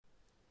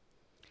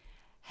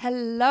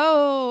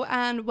Hello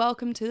and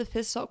welcome to the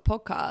FizSoc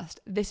podcast.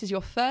 This is your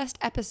first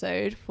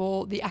episode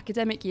for the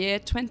academic year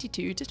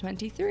 22 to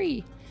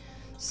 23.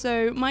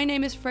 So my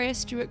name is Freya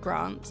Stewart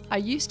Grant. I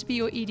used to be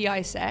your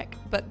EDI sec,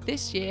 but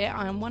this year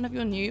I am one of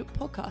your new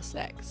podcast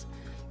secs.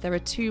 There are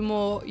two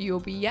more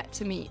you'll be yet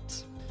to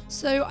meet.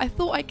 So I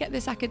thought I'd get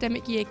this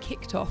academic year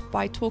kicked off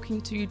by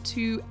talking to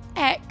two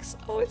it's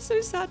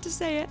so sad to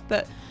say it,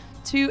 but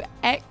two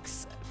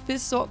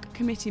ex-FizSoc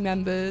committee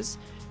members,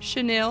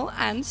 Shanil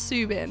and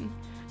Subin.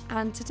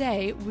 And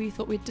today we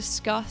thought we'd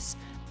discuss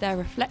their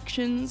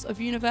reflections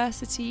of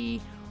university,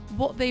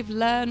 what they've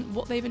learned,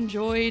 what they've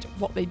enjoyed,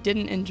 what they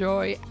didn't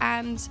enjoy,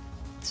 and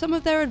some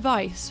of their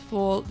advice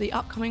for the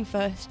upcoming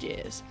first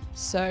years.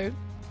 So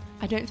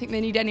I don't think they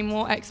need any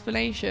more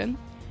explanation.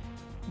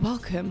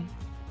 Welcome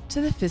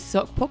to the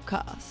FizSoc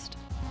podcast.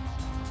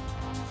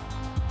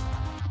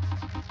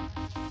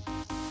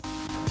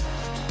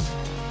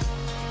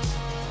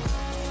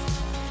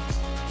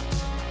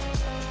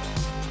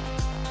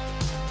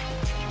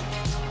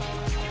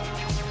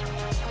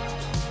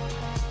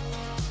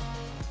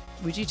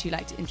 Would you two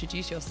like to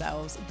introduce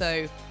yourselves?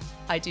 Though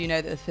I do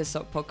know that the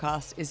FizSoc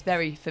podcast is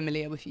very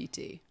familiar with you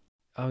two.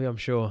 Oh yeah, I'm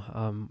sure.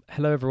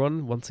 Hello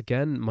everyone, once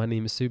again, my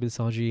name is Subin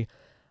Saji.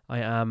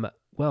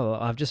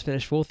 I've just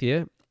finished fourth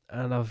year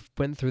and I've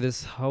went through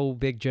this whole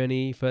big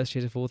journey, first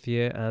year to fourth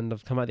year, and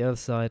I've come out the other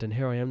side and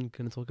here I am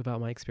going to talk about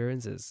my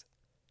experiences.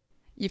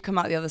 You've come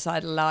out the other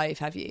side alive,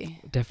 have you?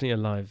 Definitely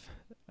alive.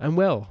 And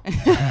well.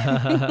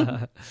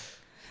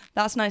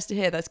 That's nice to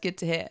hear, that's good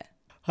to hear.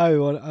 Hi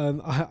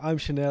everyone, I'm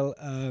Chanel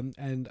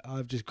and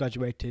I've just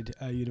graduated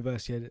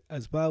university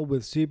as well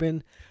with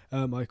Subin,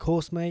 my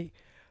course mate.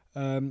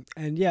 And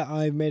yeah,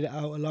 I've made it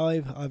out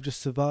alive. I've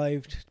just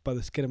survived by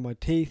the skin of my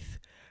teeth.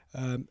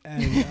 And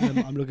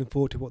I'm looking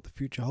forward to what the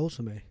future holds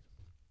for me.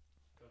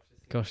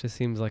 Gosh, this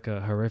seems like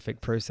a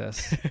horrific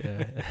process.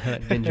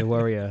 Ninja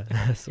warrior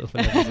sort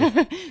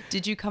of.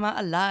 Did you come out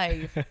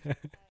alive?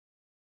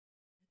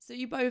 So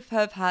you both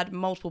have had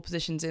multiple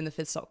positions in the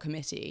FizSoc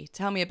committee.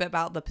 Tell me a bit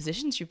about the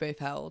positions you've both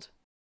held.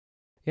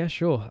 Yeah,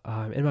 sure.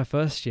 In my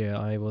first year,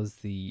 I was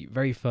the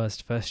very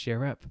first year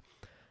rep.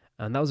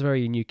 And that was a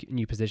very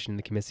new position in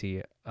the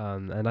committee.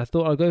 And I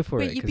thought I'd go for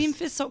it. Wait, you've been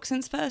FizSoc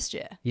since first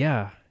year?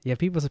 Yeah,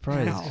 people are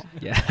surprised. Wow.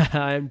 Yeah,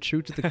 I am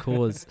true to the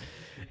cause.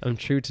 I'm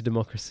true to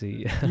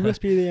democracy. You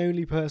must be the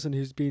only person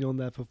who's been on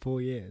there for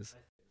 4 years.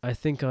 I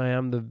think I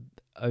am the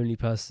only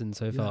person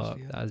so far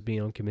Yes, that has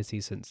been on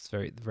committee since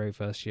the very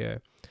first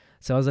year.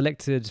 So I was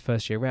elected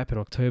first year rep in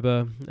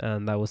October,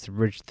 and that was to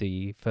bridge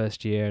the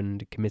first year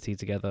and committee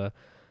together.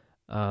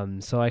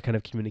 So I kind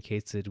of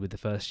communicated with the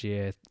first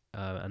year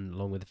and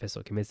along with the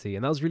FizSoc committee,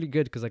 and that was really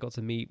good because I got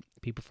to meet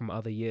people from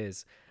other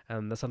years,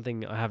 and that's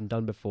something I haven't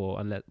done before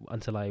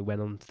until I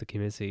went on to the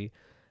committee.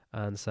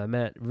 And so I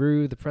met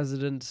Rue, the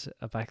president,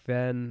 back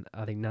then.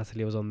 I think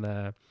Natalie was on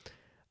there.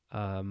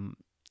 A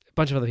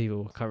bunch of other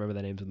people, can't remember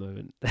their names at the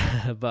moment,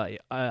 but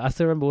I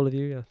still remember all of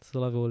you. I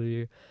still love all of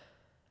you.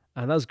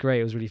 And that was great.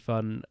 It was really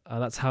fun.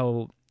 That's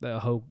how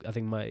I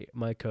think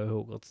my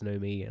cohort got to know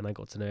me, and I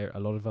got to know a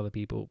lot of other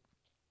people.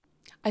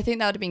 I think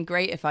that would have been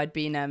great if I'd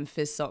been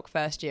FizSoc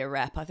first year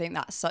rep. I think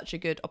that's such a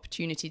good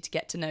opportunity to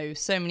get to know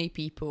so many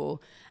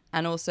people.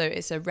 And also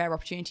it's a rare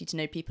opportunity to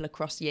know people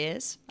across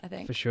years, I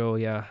think. For sure,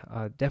 yeah.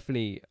 I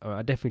definitely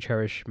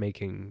cherish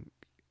making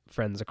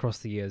friends across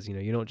the years. You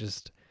know, you're not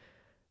just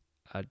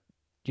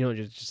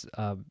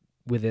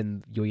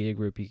within your year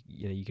group,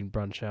 you can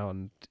branch out,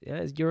 and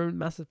it's your own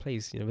massive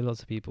place, with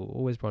lots of people,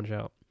 always branch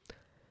out.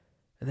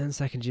 And then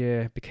second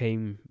year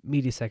became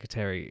media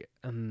secretary,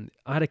 and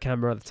I had a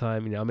camera at the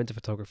time, I'm into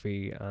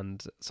photography,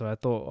 and so I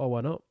thought,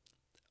 why not?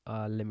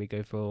 Let me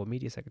go for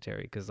media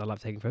secretary, because I love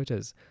taking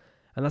photos.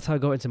 And that's how I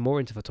got more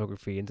into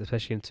photography, and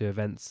especially into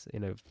events,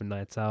 for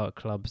nights out,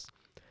 clubs,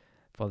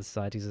 for the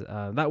societies.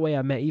 That way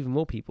I met even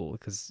more people,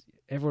 because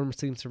everyone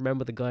seems to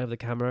remember the guy with the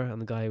camera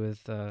and the guy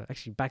with,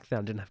 actually back then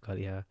I didn't have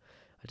curly hair.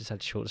 I just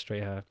had short,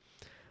 straight hair.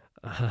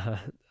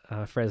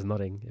 Freya's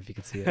nodding, if you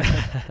could see it.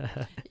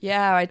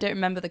 Yeah, I don't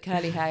remember the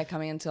curly hair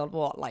coming until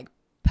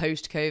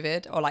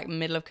post-COVID or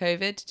middle of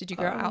COVID. Did you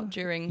grow it out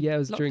during Yeah, it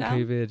was lockdown? during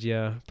COVID,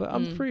 yeah. But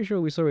I'm pretty sure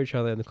we saw each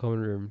other in the common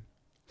room.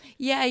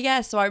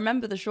 Yeah. So I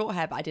remember the short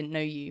hair, but I didn't know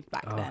you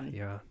back then.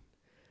 Yeah.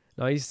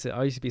 No, I used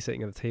to be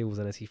sitting at the tables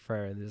and I see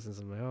Freya and this, and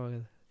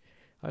I'm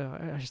like,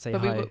 I should say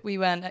but hi. we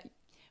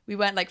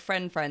weren't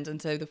friends,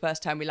 and so the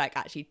first time we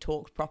actually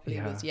talked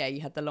properly was you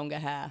had the longer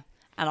hair.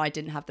 And I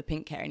didn't have the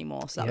pink hair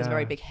anymore, so that was a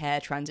very big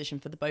hair transition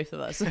for the both of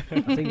us. I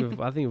think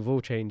we've all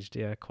changed,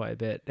 quite a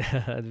bit.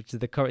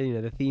 The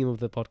current, the theme of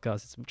the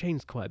podcast has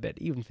changed quite a bit,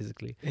 even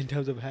physically. In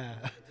terms of hair.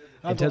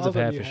 In terms of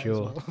hair, for hair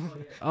sure. well.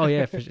 Oh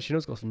yeah,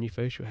 Chanel's got some new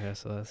facial hair,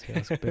 so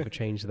that's a bit of a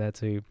change there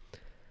too.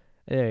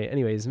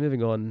 Anyways,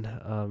 moving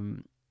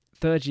on.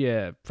 Third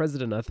year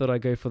president, I thought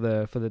I'd go for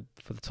the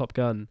Top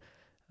Gun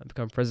and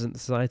become president of the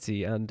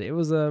society, and it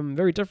was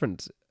very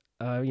different.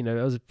 I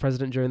was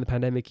president during the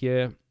pandemic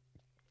year.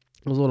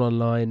 It was all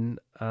online,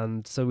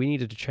 and so we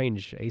needed to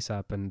change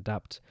ASAP and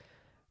adapt,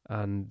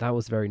 and that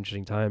was a very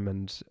interesting time.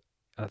 And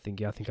I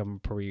think I'm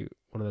probably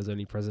one of those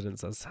only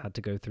presidents that's had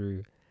to go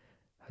through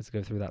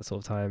that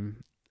sort of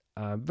time.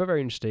 But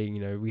very interesting.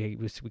 You know, we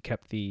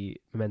kept the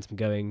momentum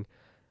going,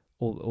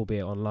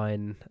 albeit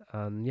online,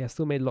 and yeah,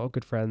 still made a lot of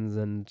good friends.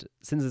 And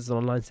since it's an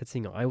online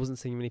setting, I wasn't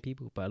seeing many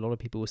people, but a lot of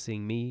people were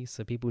seeing me.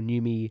 So people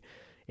knew me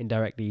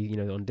indirectly, you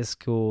know, on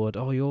Discord.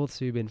 Oh, you're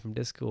Subin from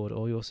Discord,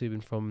 or you're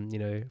Subin from, you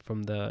know,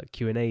 from the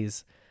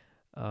Q&As.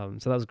 So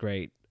that was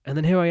great. And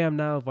then here I am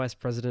now, Vice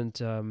President.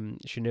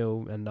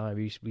 Shanil and I,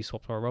 we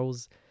swapped our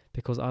roles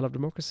because I love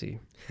democracy.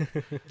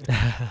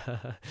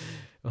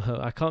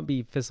 Well, I can't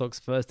be FISOC's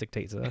first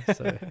dictator,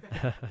 so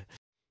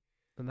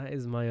and that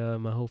is my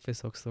my whole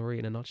FISOC story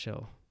in a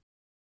nutshell.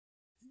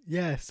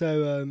 Yeah,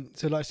 so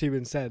like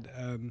Stephen said,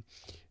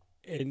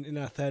 in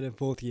our third and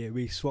fourth year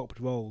we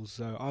swapped roles.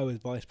 So I was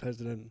vice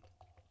president.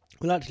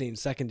 Well, actually, in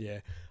second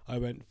year I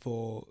went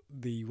for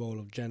the role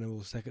of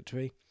general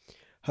secretary.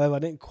 However, I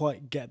didn't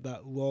quite get that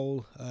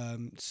role,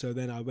 so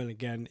then I went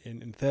again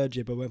in third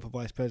year, but went for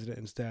vice president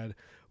instead,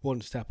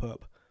 one step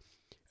up.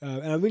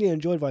 And I really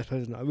enjoyed vice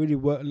president. I really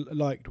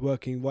liked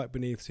working right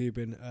beneath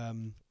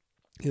Subin.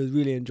 It was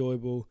really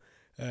enjoyable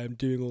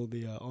doing all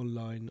the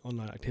online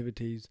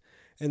activities.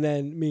 And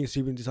then me and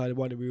Subin decided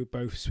why don't we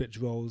both switch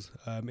roles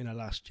in our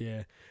last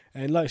year.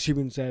 And like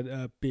Subin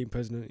said, being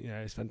president, you know,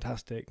 is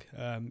fantastic.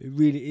 It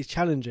really is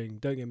challenging,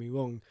 don't get me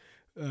wrong.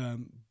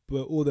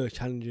 But all those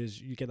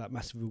challenges, you get that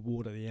massive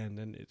reward at the end,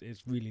 and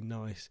it's really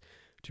nice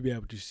to be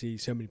able to see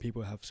so many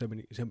people have so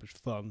much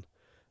fun.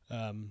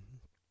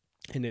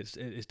 And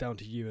it's down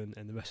to you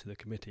and the rest of the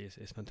committee.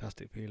 It's a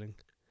fantastic feeling.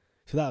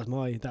 So that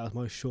was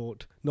my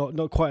short,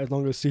 not quite as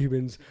long as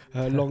Subin's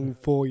long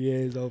 4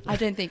 years of. I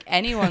don't think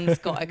anyone's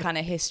got a kind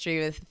of history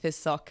with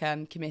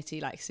FISOC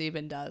committee like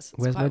Subin does. It's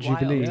Where's my quite wild.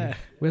 jubilee? Yeah.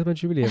 Where's my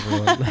jubilee,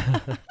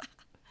 everyone?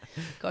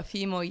 Got a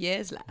few more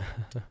years left.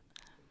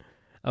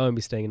 I won't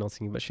be staying in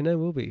Nottingham, but Chanel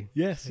will be.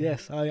 Yes.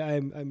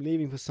 I'm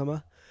leaving for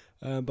summer,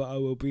 but I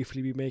will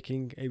briefly be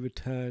making a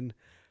return,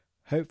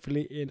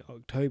 hopefully in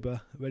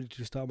October, ready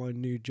to start my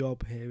new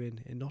job here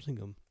in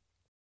Nottingham.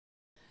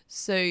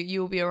 So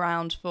you'll be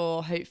around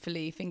for,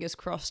 hopefully, fingers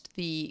crossed,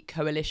 the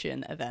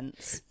coalition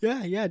events.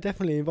 Yeah,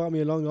 definitely invite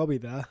me along. I'll be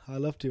there. I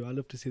love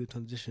to see the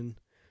transition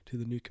to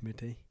the new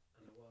committee.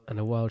 And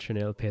a wild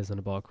Chanel appears on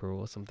a bar crawl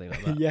or something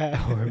like that.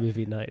 Yeah, Or a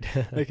movie night.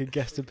 make a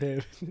guest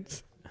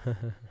appearance.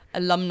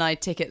 Alumni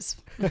tickets.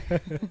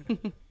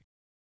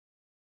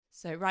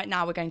 So right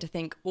now we're going to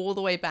think all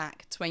the way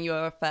back to when you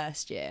were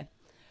first year.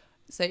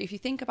 So if you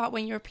think about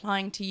when you're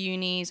applying to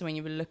unis, when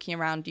you were looking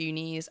around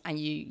unis and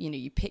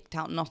you picked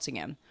out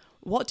Nottingham,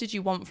 what did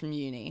you want from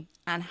uni?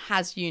 And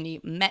has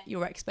uni met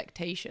your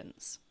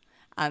expectations?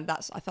 And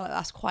I thought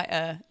that's quite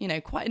an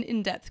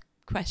in-depth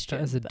question.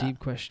 That is a deep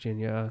question,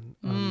 yeah.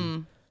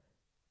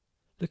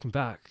 Looking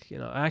back,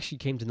 I actually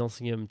came to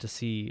Nottingham to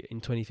see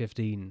in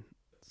 2015.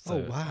 So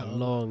Oh, wow. A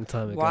long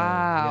time ago.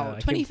 Wow, Yeah,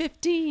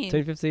 2015.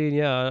 2015,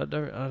 yeah.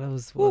 I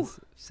was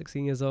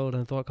 16 years old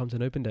and thought I'd come to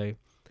an open day.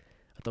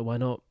 I thought, why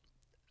not?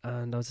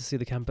 And I was to see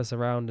the campus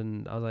around,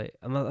 and I was like,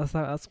 and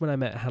that's when I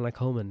met Hannah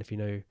Coleman, if you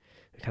know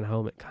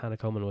who Hannah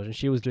Coleman was, and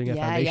she was doing her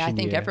foundation year. Yeah, I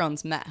think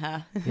everyone's met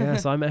her. Yeah,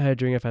 so I met her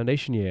during her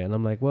foundation year, and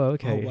I'm like, well,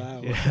 okay. Oh,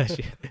 wow. Yeah,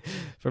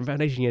 from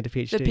foundation year to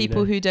PhD. The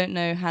people who don't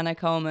know Hannah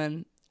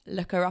Coleman,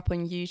 look her up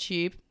on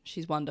YouTube.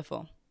 She's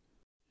wonderful.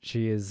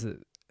 She is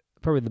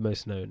probably the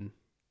most known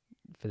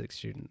physics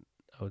student,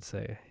 I would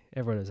say.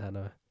 Everyone knows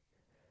Hannah.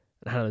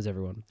 And Hannah knows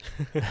everyone.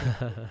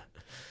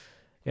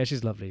 Yeah,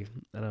 she's lovely.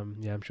 And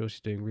I'm sure she's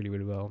doing really,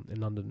 really well in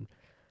London.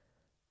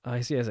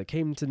 I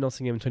came to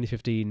Nottingham in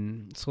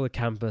 2015, saw the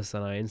campus,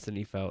 and I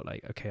instantly felt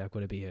like, okay, I've got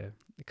to be here.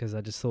 Because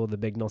I just saw the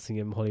big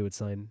Nottingham Hollywood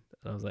sign.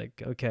 And I was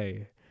like,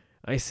 okay,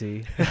 I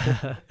see.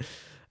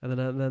 And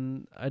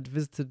then I'd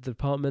visited the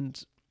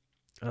department,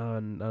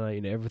 and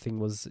everything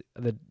was,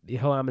 the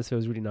whole atmosphere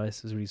was really nice,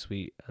 it was really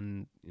sweet.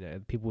 And,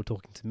 people were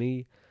talking to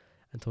me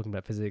and talking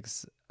about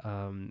physics.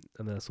 And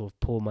then I saw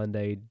Paul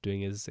Monday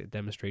doing his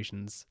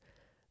demonstrations,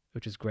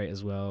 which is great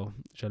as well,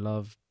 which I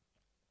love.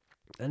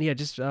 And yeah,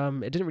 just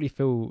it didn't really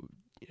feel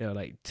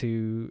like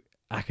too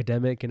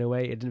academic in a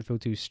way. It didn't feel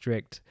too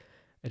strict.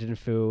 It didn't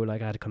feel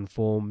like I had to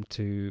conform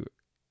to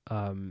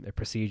a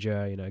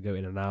procedure, go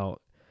in and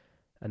out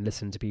and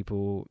listen to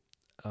people.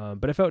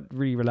 But it felt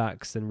really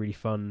relaxed and really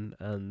fun,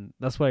 and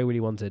that's what I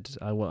really wanted.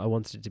 I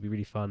wanted it to be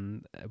really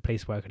fun, a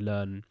place where I could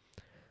learn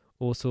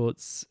all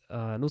sorts,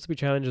 and also be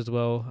challenged as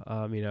well.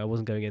 I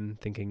wasn't going in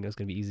thinking it was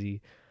going to be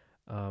easy.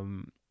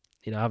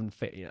 I haven't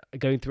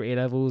going through A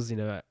levels.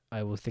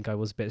 I will think I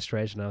was a bit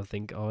stretched, and I'll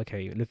think, oh,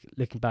 okay.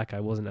 Looking back,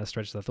 I wasn't as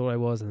stretched as I thought I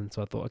was, and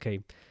so I thought,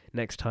 okay,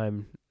 next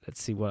time,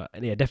 let's see what.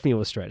 And yeah, definitely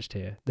was stretched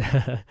here.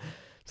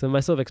 So my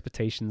sort of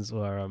expectations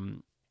were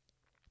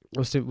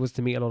was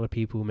to meet a lot of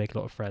people, make a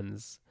lot of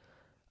friends.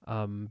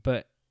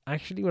 But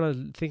actually, when I was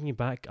thinking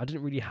back, I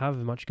didn't really have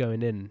much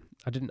going in.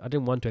 I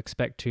didn't want to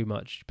expect too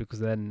much, because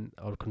then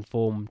I would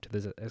conform to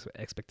those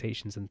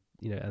expectations, and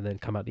and then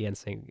come out the end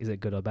saying, is it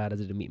good or bad? Does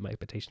it meet my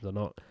expectations or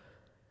not?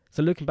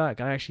 So looking back,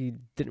 I actually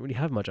didn't really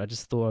have much. I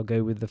just thought I'd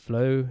go with the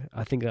flow.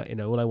 I think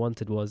all I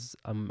wanted was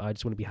I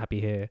just want to be happy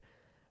here,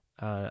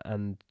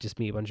 and just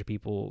meet a bunch of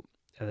people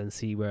and then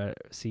see where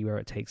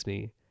it takes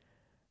me.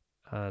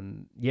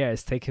 And yeah,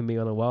 it's taken me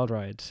on a wild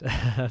ride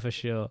for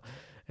sure.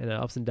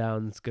 Ups and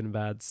downs, good and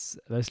bads,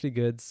 mostly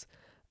goods.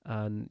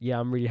 And yeah,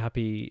 I'm really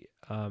happy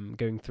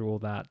going through all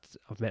that.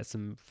 I've met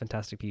some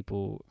fantastic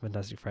people,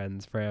 fantastic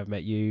friends. Freya, I've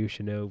met you.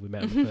 Chanel, we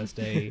met on the first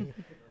day.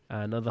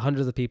 And other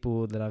hundreds of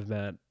people that I've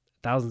met,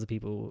 thousands of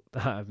people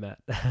that I've met,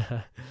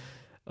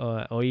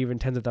 or even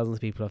tens of thousands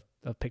of people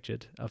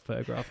I've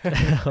photographed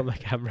on my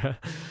camera,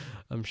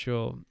 I'm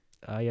sure.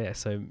 Yeah,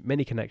 so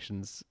many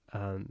connections,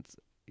 and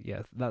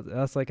yeah,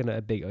 that's like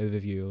a big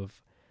overview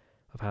of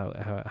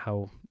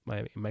how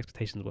my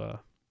expectations were.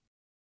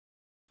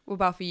 What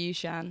about for you,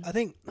 Shan? I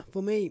think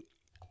for me,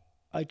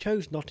 I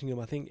chose Nottingham.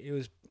 I think it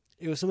was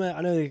somewhere.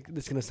 I know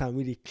this is gonna sound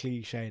really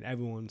cliche, and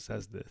everyone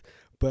says this,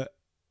 but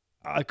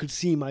I could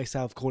see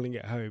myself calling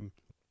it home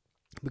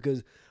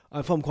because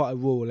I'm from quite a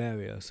rural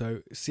area.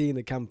 So seeing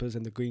the campus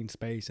and the green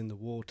space and the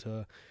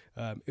water,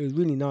 it was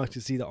really nice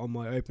to see that on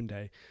my open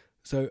day.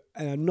 So,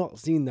 and I've not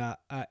seen that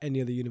at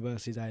any other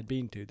universities I had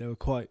been to. They were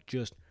quite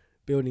just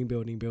building,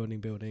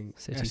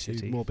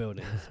 City. more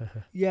buildings.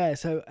 Yeah.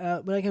 So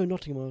when I came to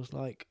Nottingham, I was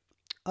like,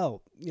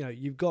 oh,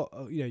 you've got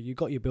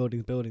your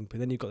buildings, but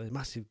then you've got this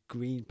massive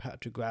green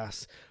patch of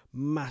grass,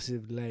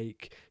 massive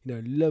lake,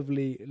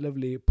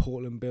 lovely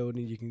Portland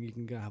building. You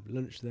can go have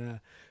lunch there.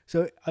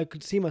 So I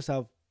could see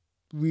myself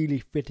really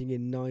fitting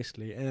in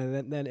nicely.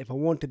 And then if I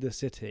wanted the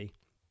city,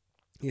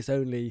 it's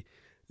only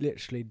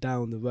literally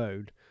down the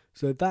road.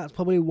 So that's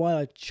probably why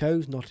I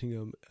chose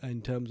Nottingham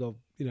in terms of,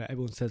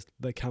 everyone says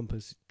the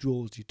campus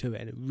draws you to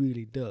it, and it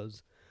really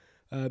does.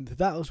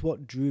 That was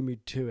what drew me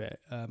to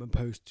it,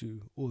 opposed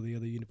to all the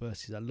other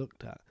universities I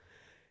looked at.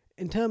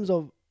 In terms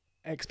of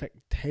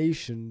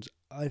expectations,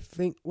 I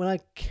think when I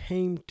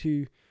came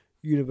to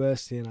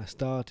university and I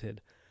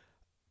started,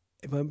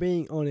 if I'm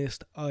being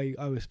honest, I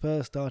was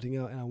first starting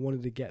out and I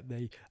wanted to get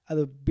at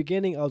the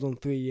beginning I was on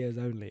 3 years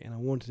only, and I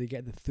wanted to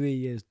get the 3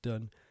 years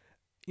done,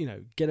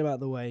 get them out of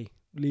the way,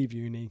 leave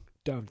uni,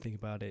 don't have to think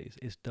about it,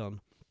 it's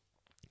done.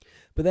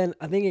 But then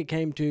I think it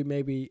came to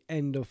maybe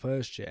end of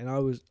first year, and I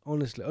was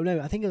honestly,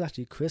 I think it was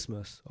actually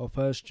Christmas of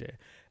first year,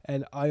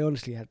 and I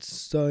honestly had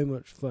so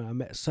much fun. I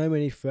met so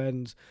many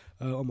friends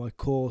on my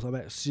course. I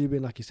met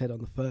Subin, like you said, on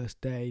the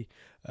first day,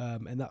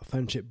 and that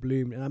friendship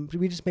bloomed, and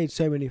we just made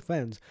so many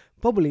friends.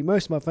 Probably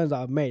most of my friends that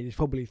I've made is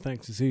probably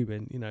thanks to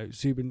Subin.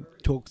 Subin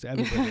talks to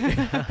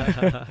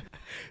everybody.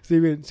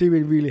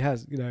 Subin really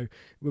has,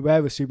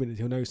 wherever Subin is,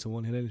 he'll know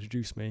someone, he'll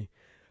introduce me.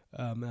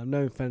 And I've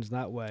known friends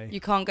that way. You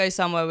can't go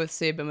somewhere with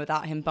Subin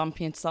without him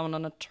bumping into someone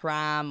on a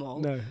tram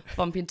or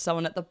bumping into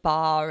someone at the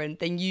bar, and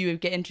then you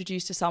get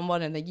introduced to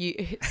someone, and then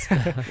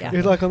It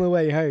was like on the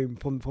way home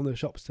from the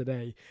shops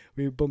today,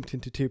 we bumped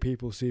into two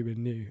people Subin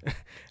knew,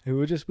 and we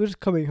were just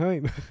coming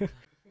home.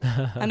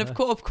 And of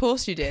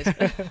course you did.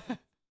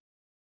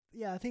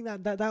 Yeah, I think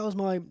that was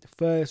my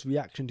first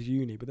reaction to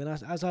uni. But then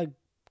as I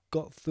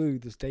got through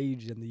the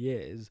stages and the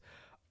years,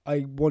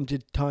 I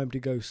wanted time to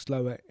go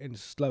slower and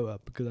slower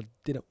because I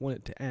didn't want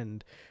it to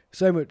end.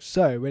 So much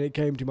so, when it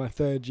came to my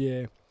third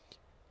year,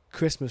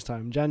 Christmas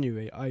time,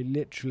 January, I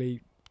literally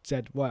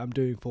said, right, I'm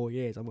doing 4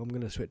 years, I'm going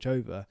to switch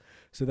over.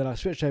 So then I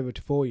switched over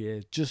to 4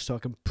 years just so I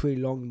can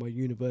prolong my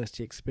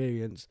university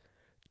experience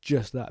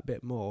just that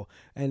bit more.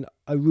 And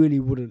I really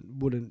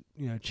wouldn't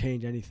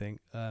change anything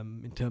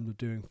in terms of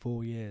doing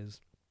 4 years.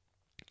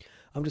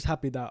 I'm just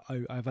happy that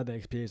I've had the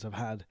experience I've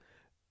had,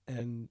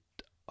 and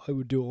I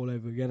would do it all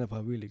over again if I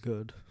really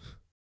could.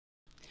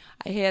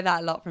 I hear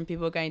that a lot from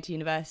people going to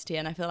university,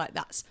 and I feel like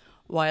that's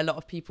why a lot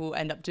of people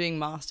end up doing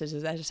masters,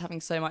 is they're just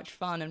having so much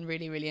fun and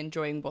really, really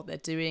enjoying what they're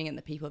doing and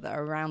the people that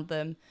are around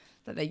them,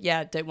 that they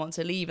don't want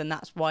to leave. And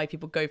that's why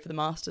people go for the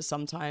masters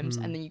sometimes.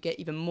 And then you get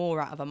even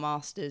more out of a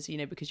masters,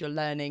 because you're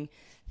learning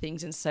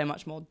things in so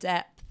much more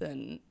depth,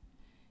 and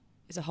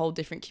it's a whole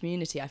different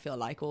community, I feel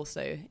like,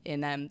 also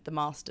in the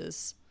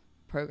masters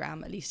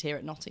program, at least here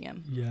at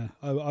Nottingham. Yeah,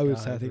 I would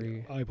say I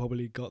think I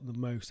probably got the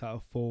most out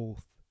of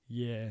fourth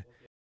year.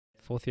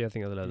 Fourth year, I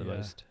think I learned the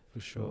most.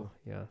 For sure.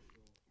 Yeah.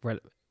 Right.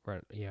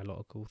 Yeah, a lot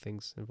of cool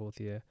things in fourth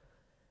year.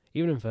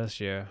 Even in first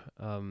year,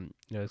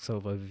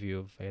 sort of overview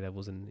of A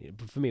levels, and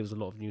for me it was a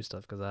lot of new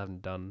stuff because I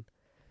haven't done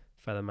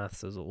further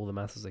maths. All the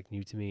maths was like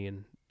new to me,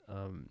 and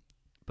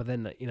but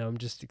then I'm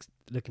just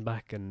looking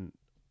back and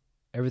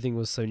everything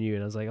was so new,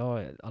 and I was like,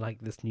 oh, I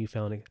like this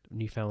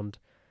newfound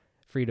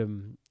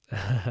freedom.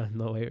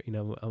 No way,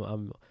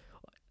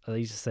 I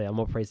used to say I'm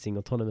operating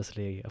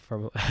autonomously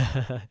from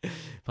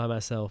by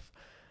myself,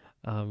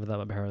 without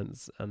my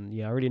parents, and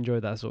yeah, I really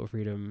enjoyed that sort of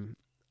freedom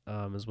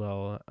as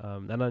well.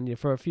 And then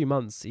for a few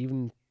months,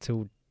 even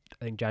till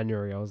I think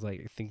January, I was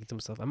like thinking to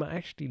myself, am I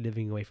actually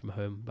living away from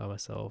home by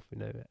myself?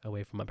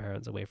 Away from my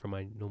parents, away from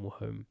my normal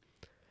home.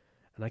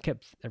 And I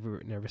kept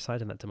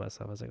reciting that to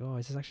myself. I was like, oh,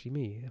 is this actually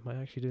me? Am I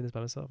actually doing this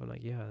by myself? And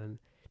like, yeah. And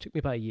it took me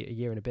about a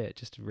year and a bit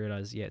just to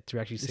realize, to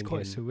actually sink in.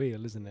 It's quite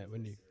surreal, isn't it?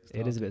 When you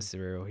started. It is a bit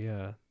surreal,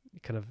 yeah.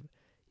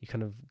 you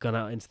kind of gone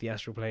out into the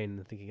astral plane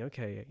and thinking,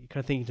 okay,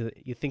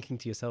 you're thinking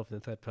to yourself in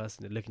the third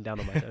person and looking down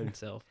on my own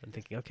self and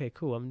thinking, okay,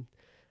 cool, I'm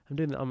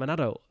doing that. I'm an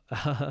adult.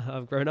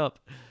 I've grown up.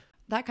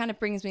 That kind of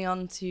brings me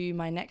on to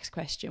my next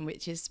question,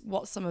 which is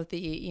what's some of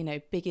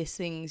the, biggest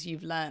things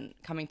you've learned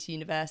coming to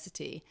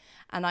university?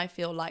 And I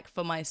feel like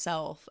for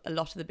myself, a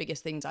lot of the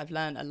biggest things I've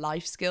learned are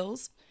life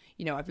skills.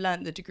 I've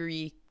learned the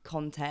degree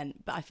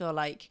content, but I feel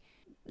like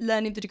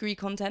learning the degree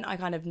content, I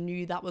kind of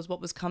knew that was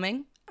what was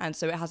coming. And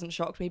so it hasn't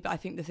shocked me. But I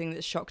think the thing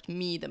that shocked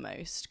me the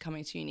most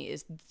coming to uni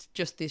is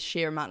just this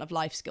sheer amount of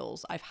life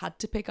skills I've had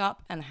to pick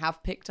up and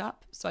have picked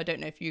up. So I don't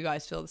know if you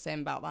guys feel the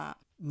same about that.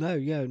 No,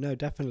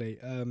 definitely.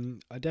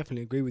 I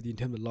definitely agree with you in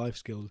terms of life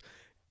skills.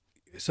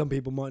 Some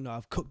people might not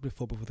have cooked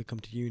before they come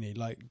to uni.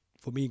 Like,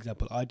 for me,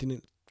 example, I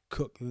didn't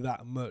cook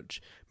that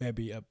much.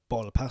 Maybe a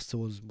bowl of pasta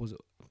was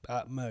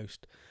at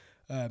most.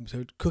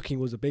 So cooking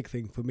was a big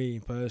thing for me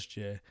in first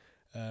year.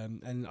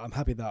 And I'm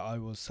happy that I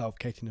was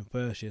self-catering in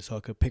first year so I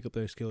could pick up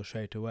those skills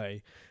straight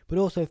away. But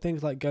also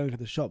things like going to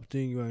the shops,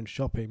 doing your own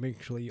shopping,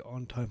 making sure you're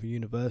on time for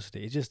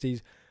university. It's just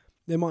these,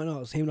 they might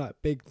not seem like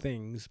big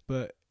things,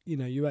 but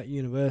you're at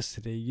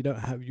university, you don't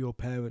have your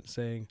parents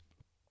saying,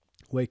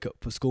 wake up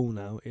for school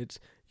now. It's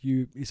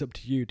up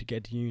to you to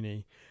get to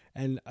uni.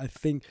 And I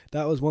think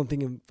that was one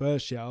thing in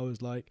first year. I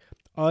was like,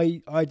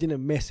 I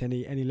didn't miss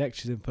any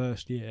lectures in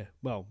first year.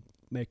 Well,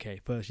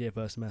 okay, first year,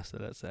 first semester,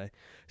 let's say.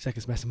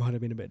 Second semester might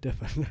have been a bit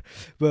different.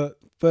 But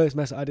first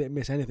semester, I didn't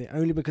miss anything,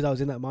 only because I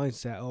was in that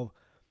mindset of,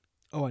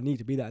 I need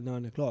to be there at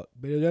 9 o'clock.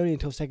 But it was only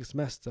until second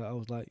semester I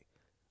was like,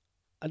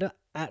 I don't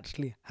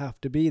actually have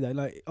to be there.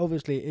 Like,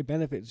 obviously, it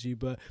benefits you,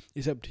 but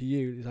it's up to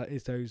you.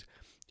 It's those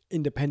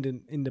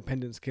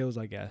independent skills,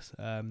 I guess,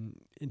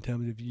 in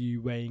terms of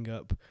you weighing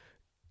up,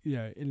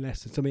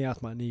 unless somebody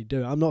else might need to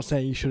do it. I'm not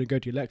saying you shouldn't go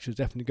to your lectures.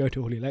 Definitely go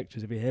to all your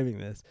lectures if you're hearing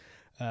this.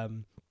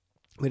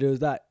 But it was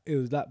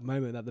that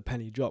moment that the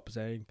penny dropped,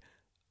 saying,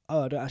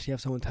 I don't actually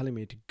have someone telling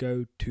me to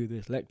go to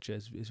this lecture.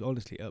 It's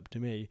honestly up to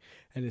me.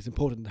 And it's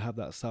important to have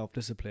that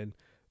self-discipline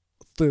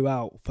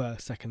throughout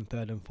first, second,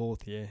 third and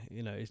fourth year.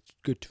 It's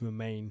good to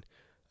remain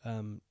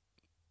in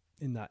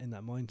that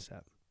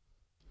mindset.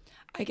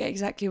 I get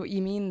exactly what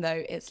you mean,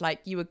 though. It's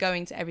like you were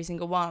going to every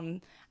single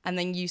one, and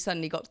then you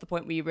suddenly got to the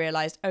point where you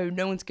realised,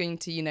 no one's going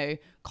to,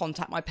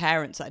 contact my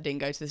parents that I didn't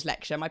go to this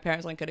lecture. My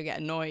parents aren't going to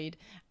get annoyed.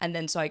 And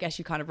then so I guess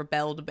you kind of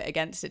rebelled a bit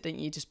against it, didn't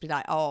you? Just be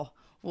like,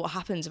 what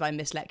happens if I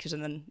miss lectures?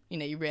 And then,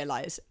 you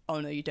realise, oh,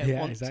 no, you don't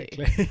want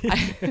exactly.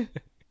 to.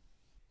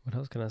 What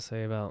else can I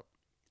say about,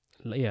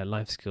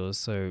 life skills?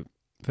 So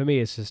for me,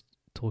 it's just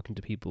talking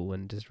to people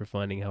and just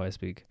refining how I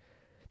speak.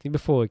 I think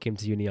before I came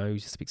to uni, I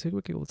used to speak so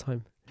quickly all the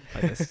time.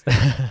 Like this.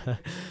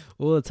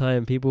 All the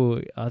time,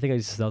 people, I think I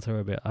used to stutter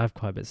a bit. I have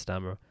quite a bit of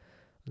stammer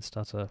and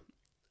stutter.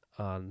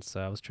 And so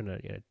I was trying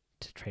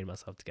to train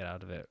myself to get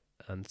out of it.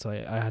 And so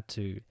I had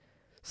to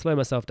slow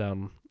myself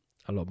down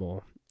a lot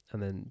more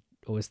and then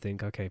always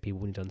think, okay,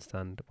 people need to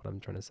understand what I'm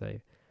trying to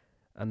say.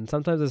 And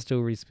sometimes I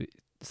still really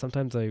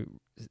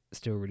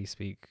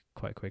speak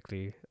quite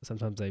quickly.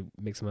 Sometimes I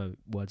mix my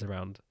words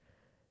around,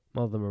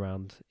 muddle them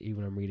around, even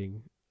when I'm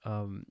reading.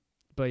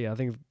 But yeah, I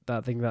think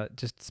that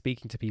just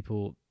speaking to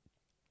people,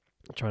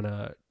 trying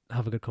to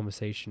have a good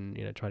conversation,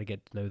 trying to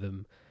get to know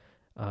them,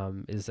 I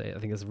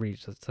think it's really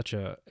such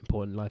a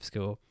important life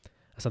skill.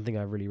 Something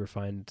I really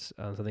refined,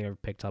 something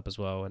I've picked up as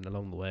well, and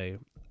along the way,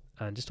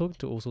 and just talking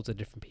to all sorts of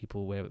different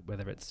people,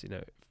 whether it's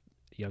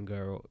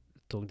younger or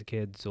talking to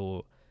kids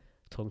or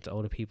talking to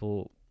older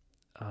people,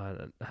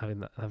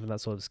 having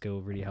that sort of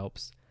skill really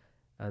helps.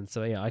 And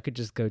so I could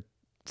just go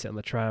sit on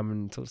the tram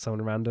and talk to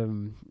someone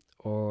random.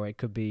 Or it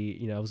could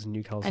be, I was in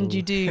Newcastle. And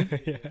you do.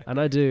 Yeah. And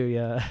I do,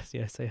 yeah.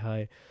 Yeah, say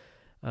hi.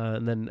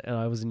 And then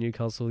I was in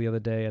Newcastle the other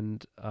day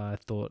and I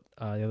thought,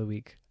 the other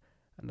week,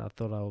 and I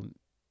thought I'll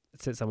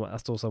I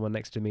saw someone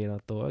next to me and I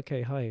thought,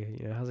 okay, hi,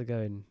 how's it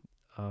going?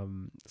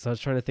 So I was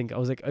trying to think, I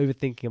was like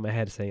overthinking in my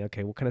head saying,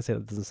 okay, what can I say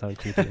that doesn't sound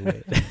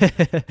creepy?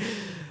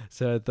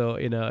 So I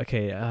thought,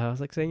 okay, I was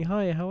like saying,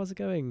 hi, how was it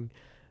going?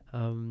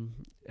 And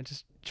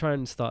just try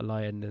and start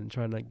lying and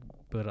try and like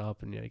build it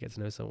up and get to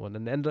know someone,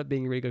 and end up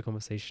being a really good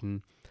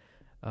conversation.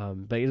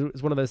 But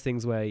it's one of those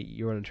things where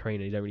you're on a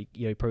train and you don't really,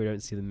 you probably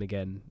don't see them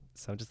again.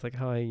 So I'm just like,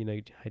 hi,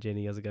 hi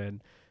Jenny, how's it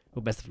going?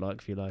 Well, best of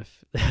luck for your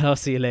life. I'll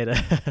see you later.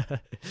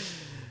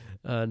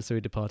 And so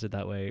we departed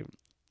that way.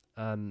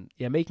 And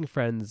making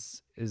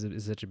friends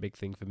is such a big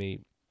thing for me.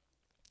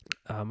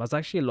 I was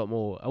actually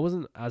I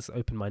wasn't as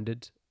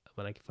open-minded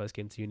when I first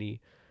came to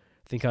uni.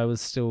 I think I was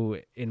still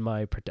in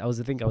I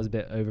think I was a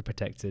bit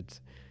overprotected,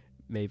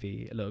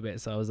 maybe a little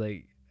bit. So I was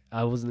like,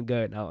 I wasn't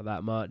going out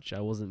that much.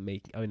 I wasn't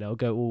I'll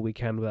go all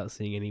weekend without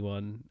seeing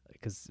anyone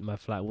because my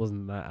flat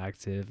wasn't that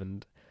active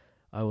and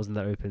I wasn't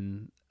that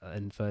open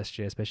in first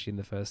year, especially in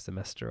the first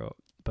semester.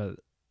 But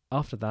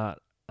after that,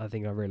 I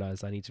think I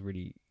realized I need to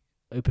really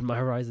open my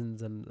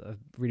horizons and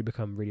really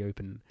become really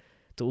open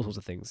to all sorts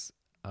of things.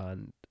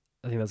 And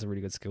I think that's a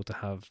really good skill to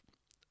have.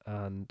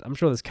 And I'm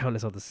sure there's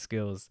countless other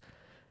skills.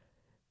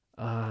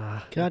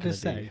 Can I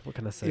just say, what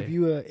can I say?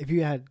 if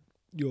you had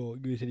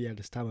you said you had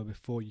a stammer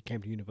before you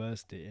came to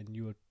university, and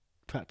you were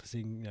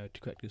practicing, to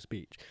correct your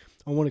speech.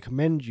 I want to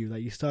commend you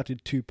that you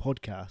started 2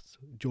 podcasts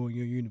during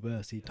your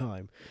university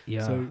time.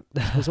 Yeah. So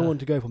for someone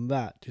to go from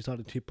that to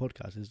starting 2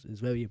 podcasts is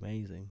very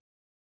amazing.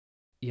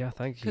 Yeah,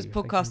 thank you. Because Thank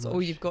you podcasts, very all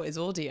much. you've got is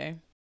audio.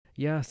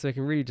 Yeah, so I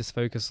can really just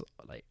focus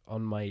like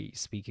on my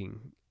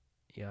speaking.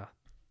 Yeah.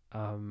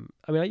 I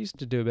mean, I used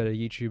to do a bit of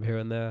YouTube here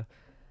and there,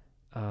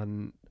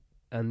 and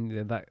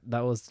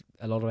that was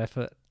a lot of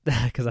effort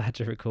because I had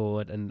to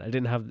record, and I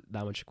didn't have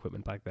that much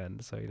equipment back then,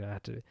 so I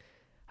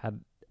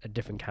had a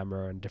different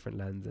camera and different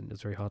lens, and it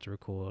was very hard to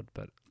record.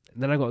 But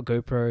then I got a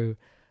GoPro.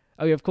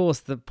 Oh yeah, of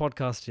course, the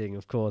podcasting.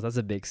 Of course, that's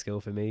a big skill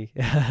for me.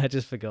 I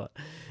just forgot.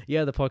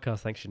 Yeah, the podcast.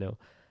 Thanks, Chanel.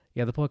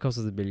 Yeah, the podcast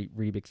was a really,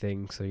 really big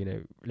thing. So,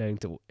 learning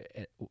to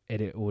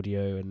edit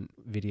audio and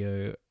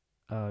video,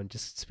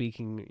 just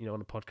speaking,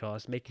 on a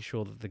podcast, making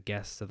sure that the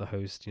guests or the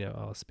host,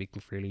 are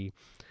speaking freely.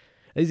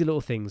 These are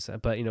little things,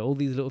 but, all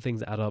these little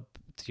things add up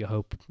to your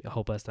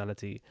whole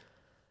personality.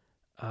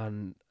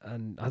 And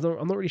I'm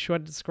not really sure how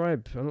to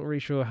describe. I'm not really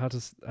sure how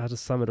to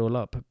sum it all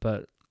up.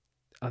 But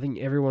I think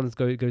everyone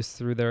goes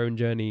through their own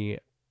journey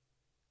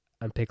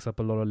and picks up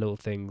a lot of little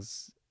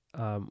things.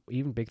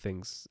 Even big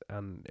things,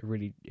 and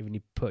really, when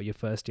you put your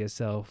first year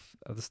self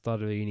at the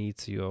start of uni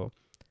to your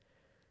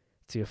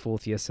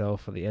 4th year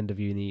self at the end of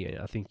uni,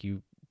 I think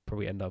you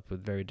probably end up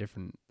with very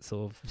different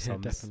sort of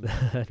sums,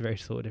 very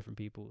sort of different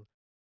people.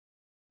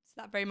 So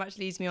that very much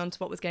leads me on to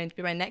what was going to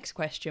be my next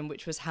question,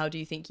 which was, how do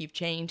you think you've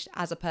changed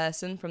as a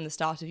person from the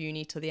start of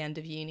uni to the end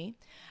of uni?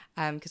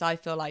 Because I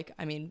feel like,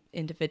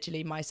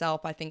 individually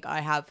myself, I think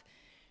I have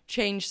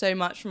changed so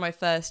much from my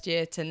first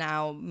year to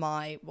now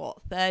my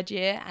 3rd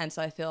year, and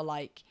so I feel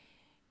like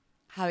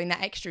having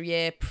that extra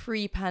year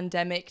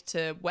pre-pandemic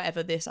to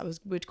whatever this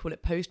would call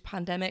it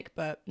post-pandemic,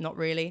 but not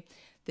really,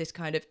 this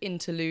kind of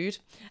interlude.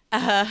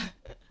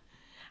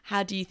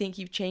 How do you think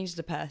you've changed as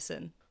a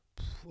person?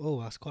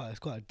 Oh, that's quite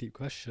a deep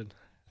question.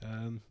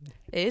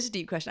 It is a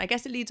deep question. I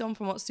guess it leads on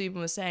from what Subin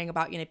was saying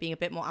about being a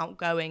bit more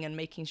outgoing and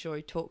making sure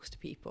he talks to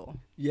people.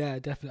 Yeah,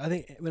 definitely. I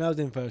think when I was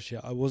in first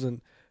year, I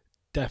wasn't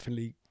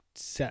definitely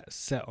set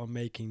on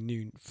making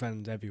new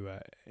friends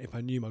everywhere. If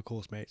I knew my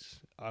course mates,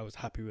 I was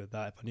happy with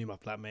that. If I knew my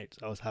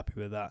flatmates, I was happy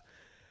with that.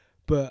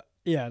 But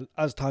yeah,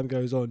 as time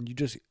goes on,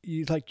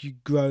 you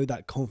grow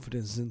that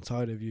confidence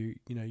inside of you.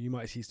 You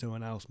might see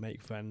someone else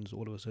make friends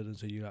all of a sudden,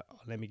 so you're like, oh,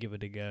 let me give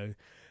it a go,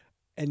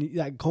 and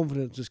that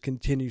confidence just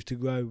continues to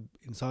grow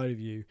inside of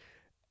you,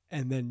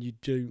 and then you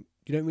don't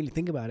really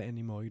think about it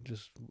anymore. You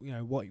just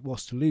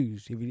what's to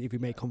lose if you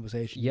make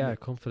conversation. Yeah,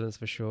 confidence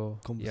for sure.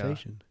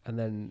 Conversation, and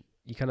then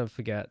you kind of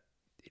forget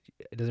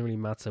it doesn't really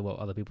matter what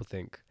other people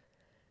think,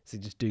 so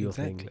you just do your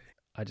thing.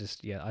 I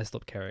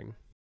stopped caring.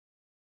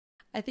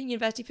 I think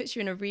university puts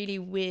you in a really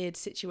weird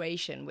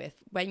situation with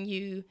when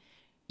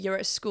you're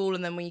at school,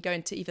 and then when you go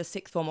into either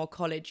sixth form or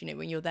college,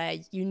 when you're there,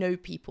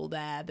 people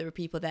there are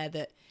people there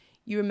that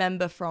you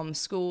remember from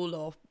school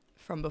or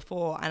from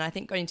before. And I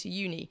think going to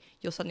uni,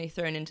 you're suddenly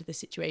thrown into this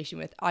situation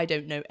with, I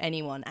don't know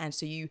anyone, and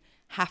so you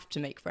have to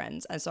make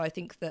friends. And so I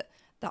think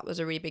that was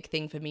a really big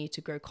thing for me, to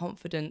grow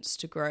confidence,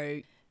 to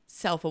grow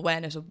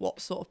self-awareness of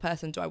what sort of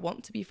person do I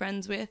want to be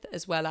friends with,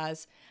 as well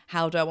as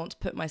how do I want to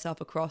put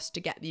myself across to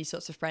get these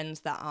sorts of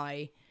friends that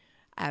I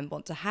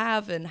want to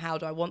have, and how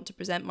do I want to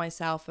present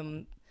myself,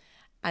 and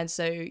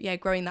so yeah,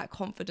 growing that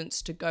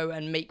confidence to go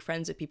and make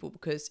friends with people,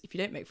 because if you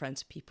don't make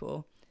friends with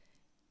people,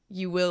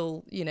 you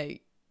will,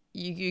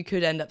 you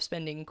could end up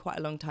spending quite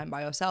a long time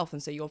by yourself,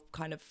 and so you're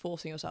kind of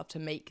forcing yourself to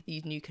make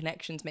these new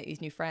connections, make these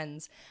new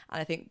friends.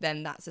 And I think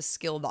then that's a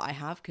skill that I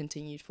have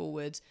continued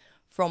forward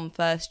from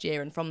first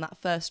year, and from that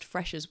first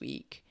freshers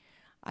week.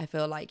 I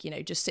feel like,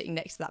 just sitting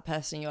next to that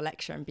person in your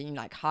lecture and being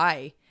like,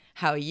 hi,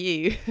 how are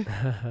you?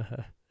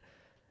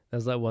 There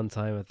was that one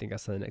time I think I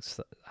sat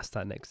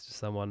next to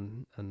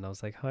someone, and I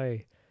was like,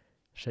 hi,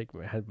 shake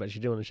my hand, but she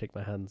didn't want to shake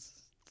my hands,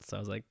 so I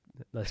was like,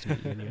 nice to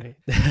meet you anyway.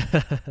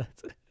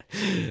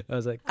 I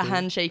was like, a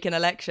handshake in a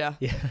lecture.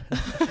 Yeah.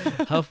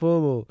 How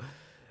formal.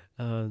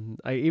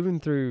 I even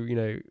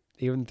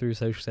through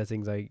social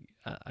settings, I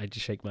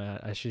just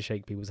I should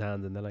shake people's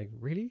hands, and they're like,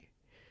 really?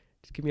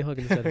 Just give me a hug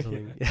instead or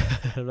something.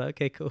 I'm like,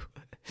 okay, cool.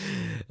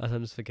 I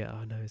sometimes forget,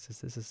 oh no, it's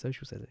a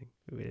social setting.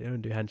 We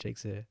don't do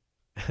handshakes here.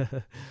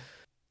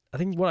 I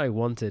think what I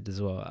wanted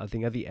as well, I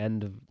think at the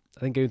end of,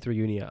 going through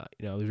uni, I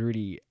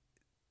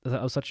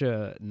was such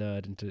a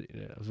nerd into,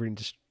 I was really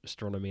into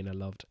astronomy, and I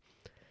loved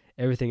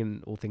everything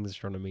and all things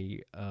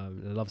astronomy.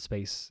 And I love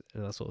space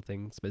and that sort of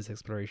thing, space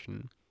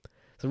exploration.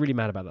 So I'm really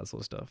mad about that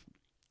sort of stuff.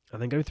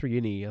 And then going through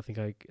uni, I think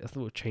I thought it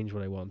would change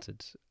what I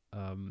wanted.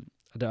 I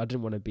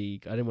didn't want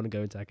to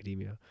go into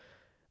academia.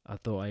 I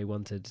thought I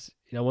wanted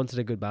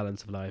a good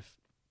balance of life.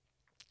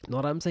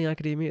 Not that I'm saying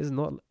academia is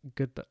not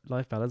good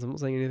life balance. I'm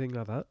not saying anything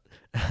like that.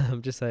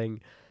 I'm just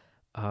saying,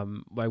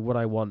 what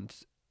I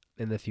want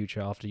in the future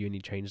after uni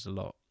changed a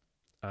lot,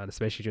 and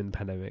especially during the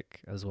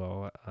pandemic as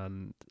well.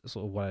 And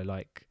sort of what I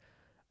like,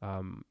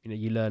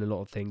 you learn a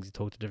lot of things. You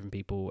talk to different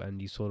people, and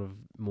you sort of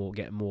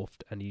get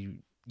morphed, and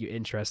your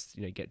interests,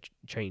 get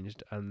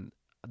changed. And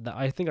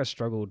I think I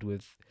struggled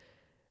with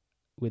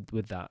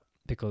that,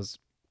 because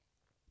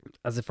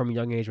from a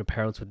young age, my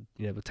parents would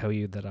tell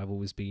you that I've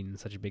always been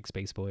such a big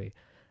space boy,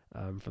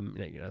 from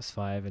I was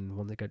 5 and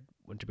want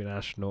to be an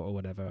astronaut or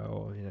whatever,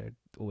 or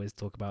always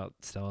talk about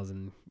stars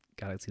and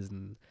galaxies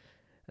and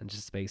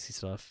just spacey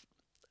stuff.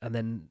 And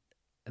then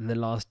in the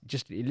last,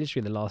 just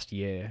literally in the last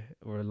year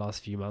or the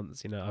last few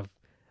months,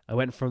 I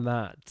went from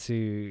that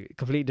to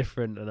completely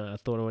different, and I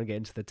thought I want to get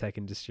into the tech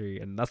industry,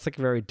 and that's like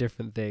a very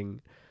different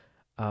thing.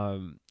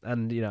 And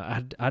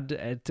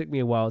it took me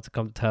a while to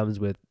come to terms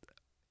with,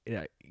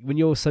 when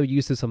you're so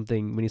used to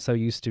something, when you're so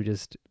used to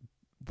just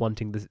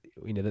wanting this,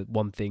 the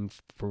one thing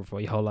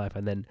for your whole life,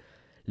 and then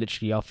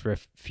literally after a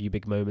few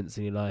big moments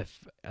in your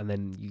life, and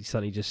then you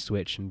suddenly just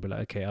switch and be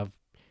like, okay,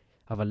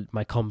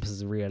 my compass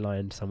is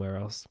realigned somewhere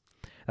else.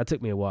 That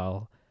took me a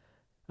while,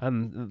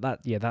 and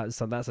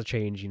that's a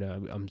change.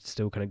 I'm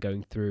still kind of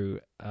going through.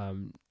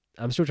 I'm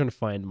still trying to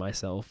find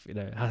myself.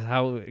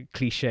 How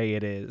cliche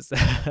it is,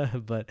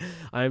 but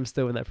I'm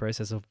still in that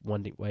process of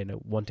wanting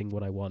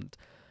what I want,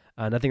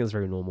 and I think that's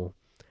very normal.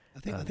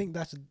 I think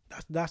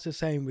that's the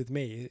same with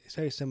me. It's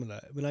very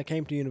similar. When I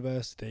came to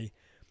university,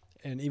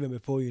 and even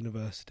before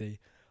university,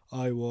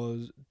 I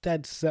was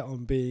dead set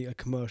on being a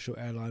commercial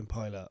airline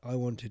pilot. I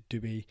wanted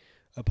to be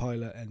a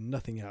pilot and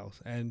nothing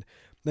else. And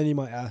then you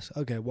might ask,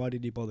 okay, why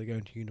did you bother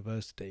going to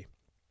university?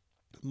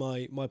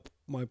 My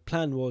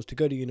plan was to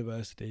go to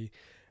university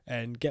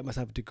and get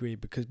myself a degree,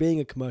 because being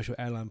a commercial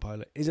airline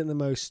pilot isn't the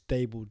most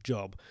stable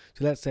job.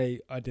 So let's say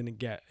I didn't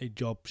get a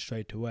job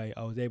straight away,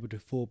 I was able to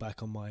fall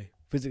back on my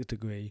physics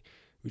degree,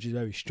 which is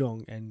very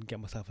strong, and get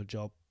myself a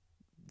job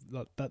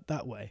like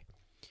that way.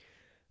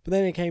 But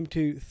then it came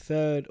to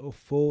third or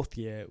fourth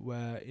year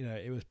where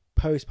it was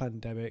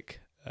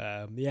post-pandemic.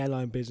 The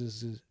airline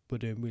businesses were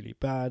doing really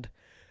bad,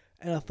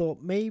 and I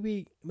thought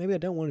maybe I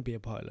don't want to be a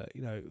pilot.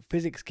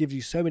 Physics gives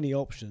you so many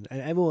options,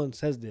 and everyone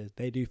says this.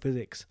 They do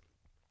physics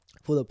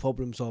for the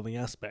problem-solving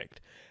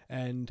aspect,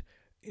 and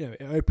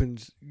it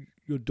opens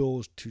your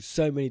doors to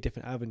so many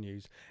different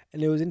avenues.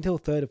 And it was until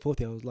third or fourth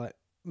year I was like,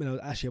 when I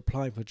was actually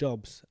applying for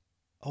jobs,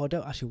 I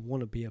don't actually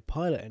want to be a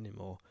pilot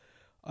anymore.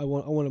 I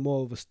want a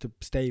more of a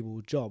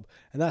stable job.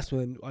 And that's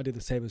when I did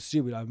the same as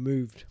Subin. I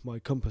moved my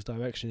compass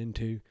direction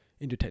into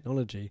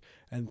technology,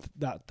 and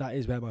that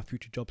is where my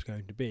future job's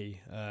going to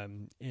be,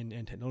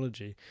 in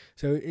technology.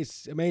 So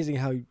it's amazing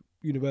how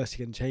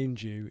university can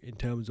change you in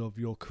terms of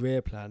your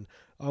career plan.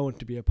 I wanted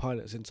to be a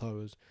pilot since I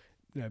was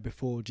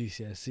before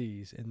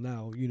GCSEs, and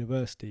now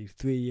university,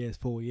 3 years,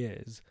 4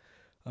 years,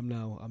 I'm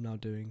now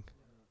doing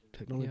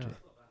technology. Yeah.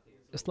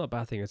 It's not a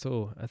bad thing at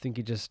all. I think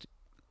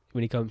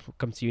when you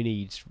come to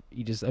uni,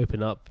 you just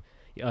open up,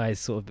 your eyes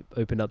sort of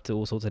open up to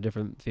all sorts of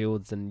different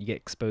fields, and you get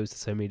exposed to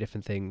so many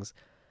different things,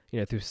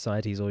 through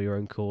societies or your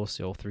own course,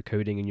 or through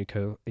coding in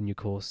your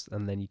course,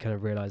 and then you kind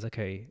of realize,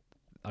 okay,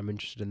 I'm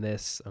interested in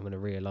this, I'm going to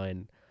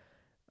realign.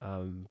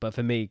 But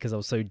for me, because I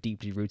was so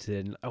deeply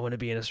rooted in, I want to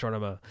be an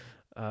astronomer,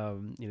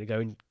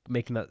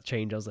 making that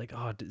change, I was like,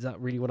 oh, is that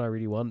really what I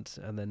really want?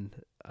 And then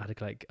I had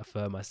to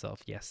affirm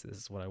myself, yes, this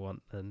is what I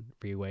want, and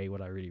reweigh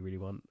what I really, really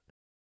want.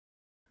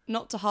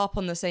 Not to harp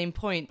on the same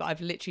point, but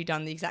I've literally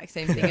done the exact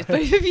same thing as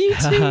both of you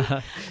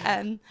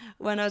two.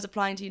 When I was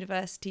applying to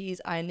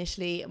universities, I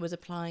initially was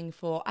applying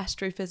for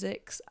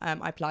astrophysics. I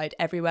applied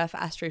everywhere for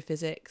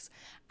astrophysics.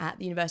 At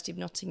the University of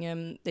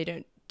Nottingham, they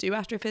don't do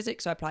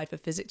astrophysics, so I applied for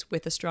physics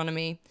with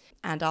astronomy.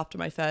 And after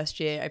my first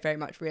year, I very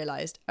much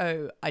realised,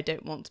 I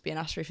don't want to be an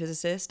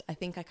astrophysicist. I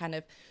think I kind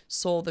of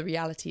saw the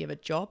reality of a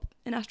job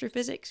in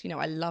astrophysics.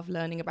 I love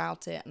learning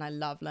about it, and I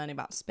love learning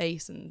about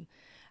space and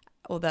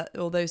all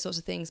those sorts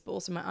of things, but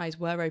also my eyes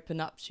were open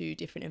up to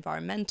different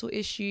environmental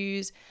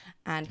issues,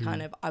 and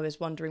kind of I was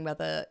wondering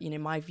whether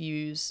my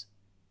views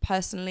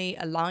personally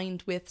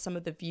aligned with some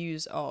of the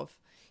views of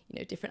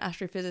different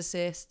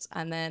astrophysicists.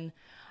 And then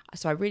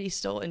so I really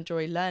still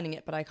enjoy learning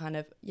it, but I kind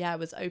of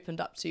was opened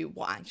up to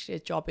what actually a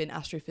job in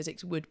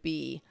astrophysics would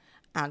be,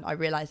 and I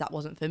realized that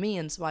wasn't for me.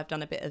 And so I've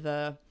done a bit of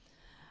a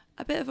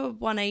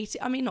 180.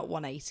 I mean, not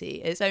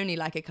 180. It's only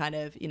like a kind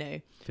of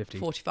 50.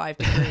 45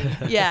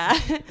 degree. Yeah,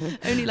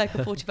 only like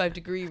a 45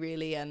 degree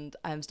really. And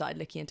I started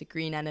looking into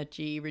green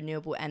energy,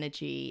 renewable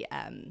energy,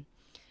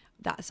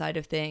 that side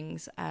of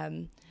things.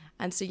 And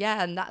so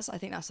and I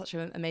think that's such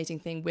an amazing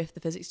thing with the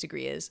physics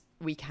degree, is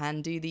we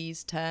can do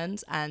these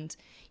turns, and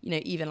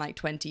even like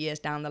 20 years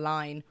down the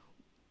line,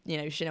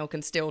 Chanel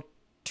can still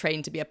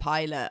train to be a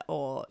pilot,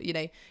 or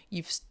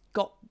you've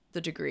got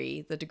the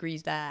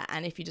degree's there,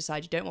 and if you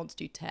decide you don't want to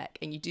do tech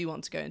and you do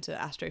want to go into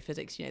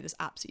astrophysics, there's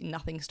absolutely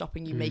nothing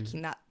stopping you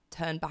making that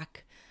turn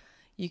back.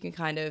 You can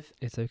kind of,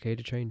 it's okay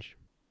to change.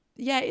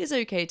 Yeah, it is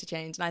okay to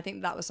change. And I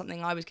think that was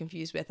something I was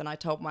confused with, and I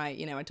told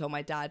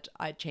my dad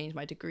I'd changed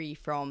my degree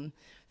from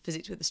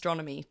physics with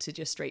astronomy to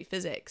just straight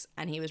physics,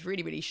 and he was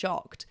really, really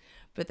shocked.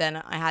 But then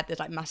I had this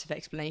massive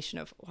explanation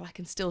of, well, I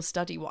can still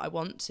study what I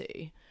want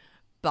to,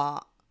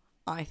 but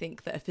I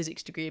think that a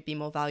physics degree would be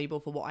more valuable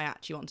for what I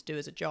actually want to do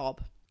as a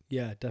job.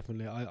 Yeah,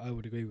 definitely. I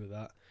would agree with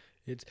that.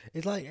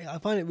 It's like, I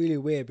find it really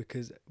weird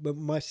because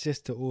my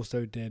sister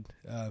also did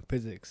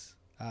physics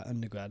at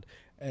undergrad,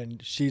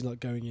 and she's not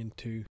going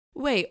into.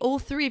 Wait, all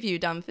three of you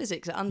done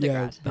physics at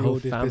undergrad? The we whole all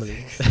did family.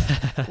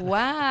 physics.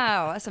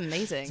 Wow, that's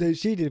amazing. So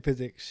she did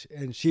physics,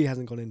 and she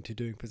hasn't gone into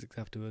doing physics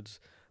afterwards.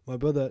 My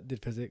brother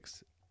did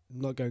physics,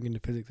 not going into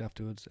physics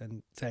afterwards,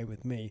 and same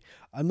with me.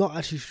 I'm not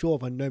actually sure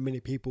if I know many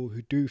people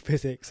who do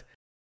physics.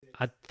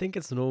 I think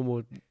it's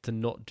normal to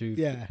not do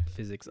Yeah.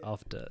 physics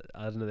after.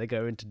 I don't know. They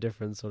go into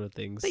different sort of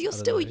things. But you're I don't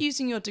still know.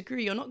 using your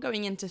degree. You're not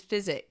going into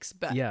physics.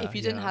 But Yeah, if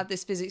you didn't yeah. have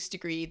this physics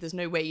degree, there's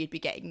no way you'd be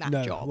getting that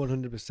No, job.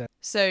 100%.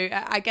 So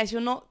I guess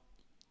you're not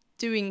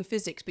doing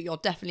physics, but you're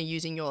definitely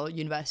using your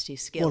university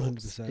skills.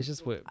 100%. It's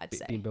just what I'd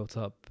say. being built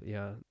up.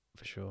 Yeah,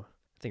 for sure.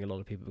 I think a lot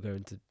of people go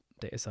into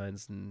data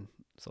science and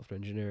software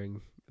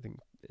engineering. I think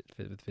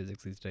with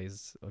physics these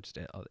days, or just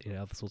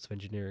other sorts of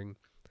engineering.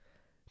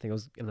 I think I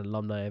was in an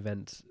alumni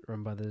event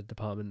run by the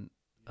department,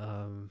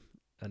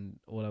 and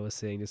all I was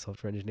seeing is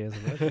software engineers.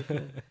 I'm like,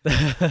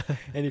 okay.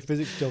 Any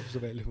physics jobs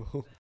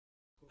available?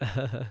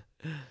 Yeah,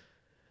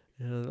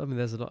 I mean,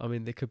 there's a lot. I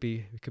mean, it could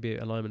be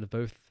alignment of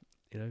both.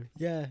 You know.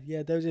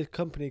 Yeah. There was a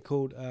company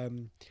called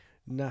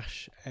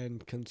Nash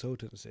and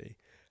Consultancy,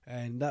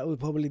 and that was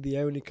probably the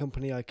only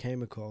company I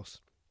came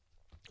across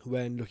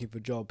when looking for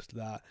jobs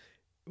that.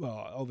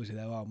 Well, obviously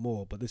there are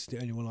more, but this is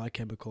the only one I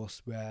came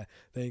across where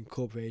they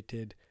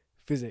incorporated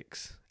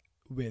physics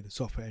with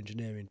software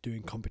engineering,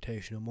 doing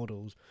computational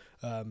models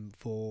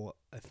for,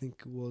 I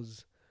think it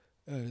was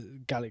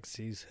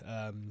galaxies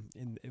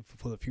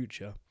for the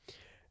future.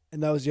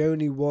 And that was the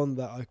only one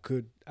that I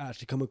could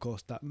actually come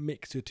across that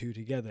mixed the two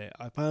together.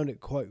 I found it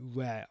quite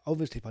rare.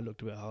 Obviously, if I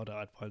looked a bit harder,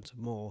 I'd find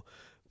some more.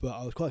 But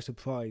I was quite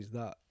surprised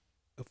that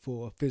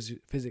for a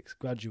physics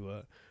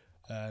graduate,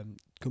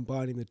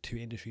 combining the two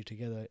industries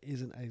together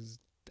isn't as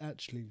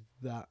actually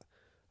that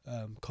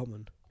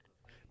common.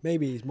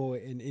 Maybe it's more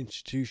in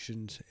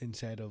institutions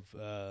instead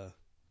of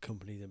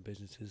companies and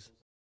businesses.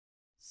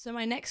 So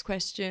my next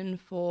question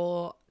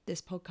for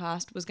this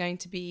podcast was going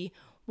to be,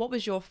 what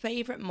was your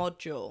favourite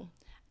module?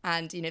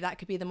 And, that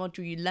could be the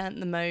module you learnt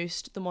the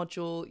most, the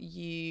module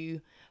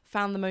you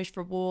found the most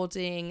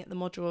rewarding, the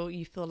module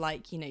you feel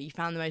like, you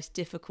found the most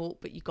difficult,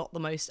 but you got the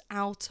most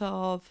out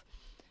of.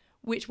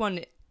 Which one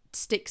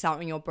sticks out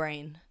in your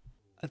brain?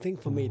 I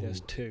think for me,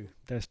 there's two.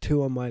 There's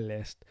two on my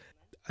list.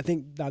 I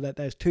think that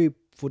there's two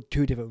for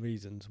two different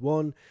reasons.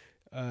 One,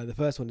 the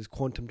first one is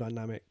quantum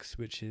dynamics,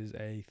 which is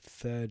a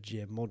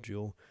third-year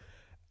module.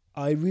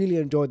 I really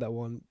enjoyed that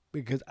one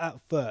because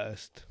at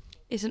first...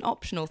 It's an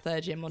optional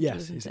third-year module,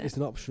 yes, isn't it? It's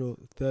an optional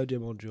third-year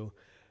module,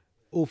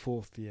 or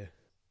fourth year.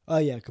 Oh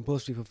yeah,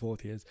 compulsory for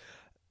fourth years.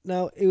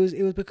 Now, it was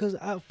because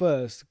at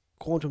first,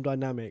 quantum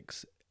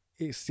dynamics,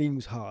 it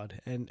seems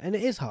hard, and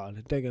it is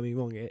hard, don't get me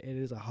wrong, it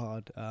is a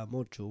hard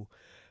module,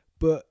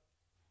 but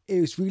it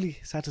was really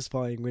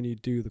satisfying when you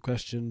do the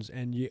questions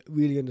and you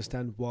really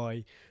understand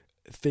why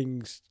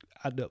things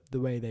add up the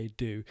way they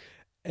do.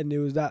 And it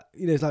was that,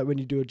 it's like when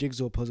you do a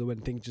jigsaw puzzle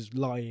when things just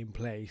lie in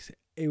place.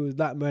 It was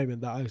that moment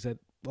that I said,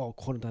 oh,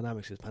 quantum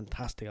dynamics is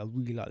fantastic, I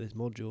really like this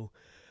module.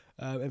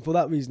 And for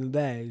that reason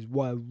there is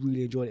why I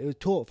really enjoyed it. It was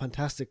taught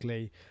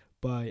fantastically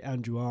by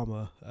Andrew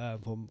Armour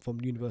from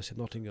the University of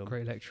Nottingham.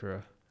 Great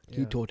lecturer.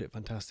 He taught it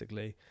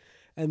fantastically.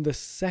 And the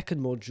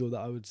second module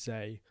that I would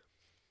say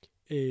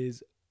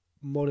is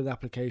modern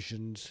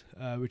applications,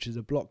 which is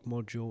a block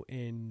module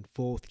in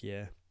fourth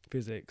year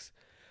physics.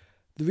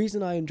 The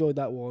reason I enjoyed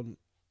that one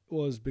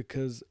was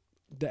because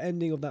the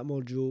ending of that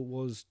module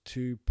was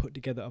to put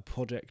together a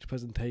project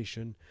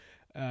presentation,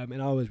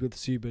 and I was with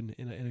Subin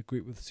in a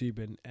group with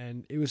Subin,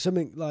 and it was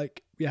something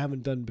like we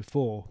haven't done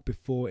before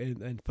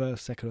in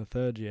first, second or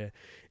third year.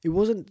 It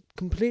wasn't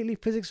completely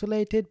physics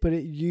related, but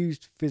it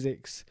used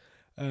physics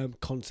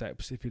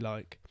concepts, if you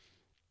like.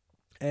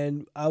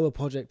 And our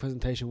project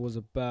presentation was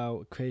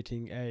about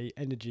creating a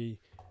energy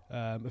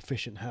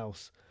efficient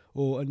house,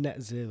 or a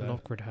net zero An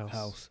awkward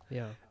house.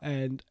 Yeah.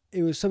 And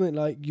it was something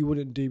like you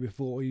wouldn't do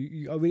before.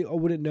 I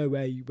wouldn't know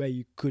where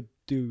you could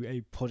do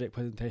a project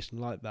presentation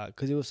like that,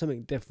 because it was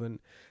something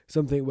different,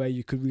 something where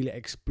you could really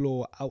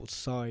explore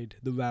outside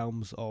the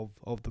realms of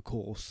the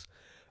course.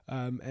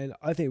 And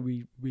I think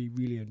we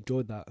really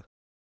enjoyed that.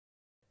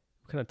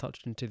 We kind of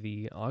touched into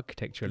the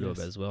architecture a little Yes.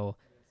 bit as well.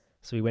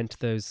 So we went to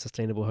those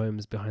sustainable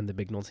homes behind the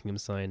big Nottingham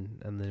sign,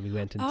 and then we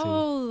went into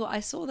Oh, I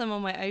saw them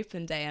on my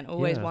open day and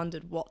always Yeah.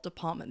 wondered what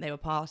department they were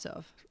part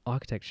of.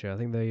 architecture. I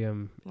think they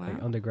like Wow.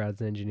 undergrads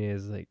and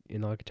engineers like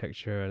in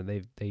architecture, and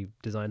they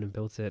designed and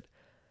built it.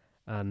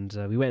 And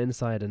we went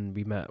inside and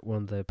we met one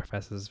of the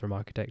professors from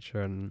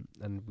architecture, and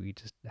we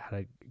just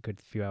had a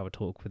good few hour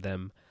talk with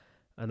them,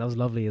 and that was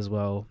lovely as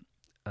well.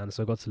 And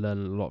so I got to learn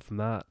a lot from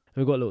that.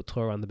 And we got a little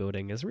tour around the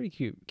building. It's a really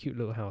cute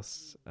little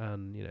house,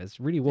 and it's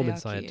really warm They are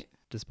inside, cute.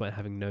 despite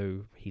having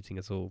no heating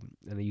at all.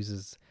 And it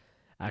uses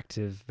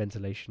active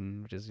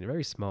ventilation, which is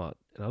very smart.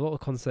 And a lot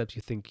of concepts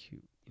you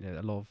think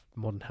a lot of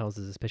modern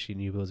houses, especially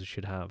new builds,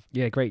 should have.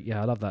 Yeah, great.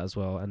 Yeah, I love that as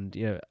well.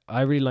 And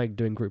I really like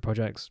doing group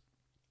projects.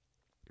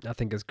 I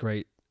think it's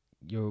great.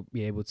 You'll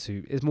be able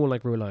to. It's more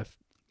like real life.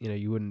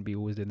 You wouldn't be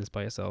always doing this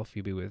by yourself.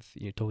 You'll be with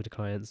talking to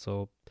clients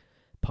or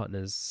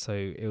partners. So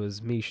it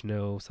was me,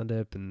 Chanel,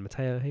 Sandip, and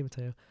Mateo. Hey,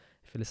 Mateo,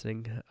 if you're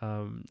listening.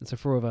 So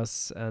 4 of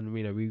us, and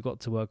we got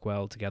to work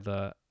well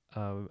together.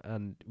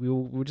 And we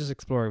were just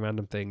exploring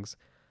random things,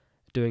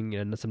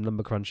 doing some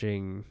number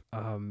crunching.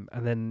 And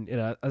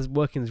then as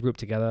working this group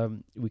together,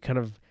 we kind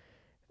of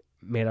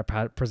made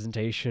our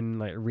presentation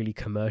like really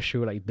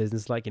commercial, like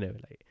business, like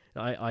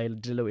I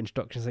did a little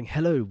introduction saying,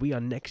 "Hello, we are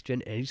Next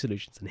Gen Energy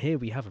Solutions, and here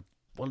we have a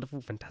wonderful,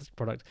 fantastic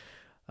product."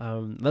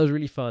 That was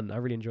really fun. I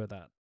really enjoyed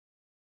that.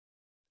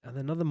 And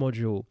another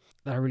module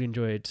that I really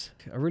enjoyed,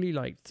 I really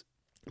liked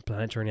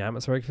planetary and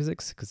atmospheric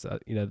physics, because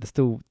there's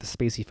still the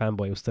spacey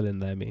fanboy was still in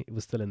there. It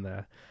was still in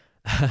there.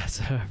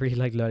 So I really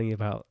like learning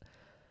about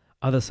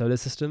other solar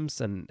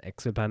systems and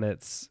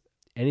exoplanets,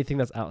 anything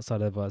that's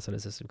outside of our solar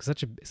system, because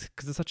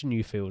it's such a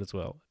new field as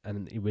well,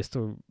 and we're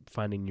still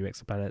finding new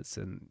exoplanets,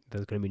 and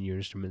there's going to be new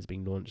instruments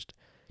being launched.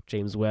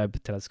 James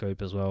Webb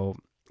Telescope as well.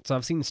 So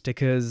I've seen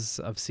stickers,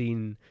 I've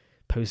seen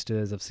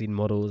posters, I've seen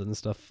models and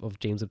stuff of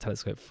James Webb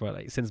Telescope for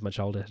since my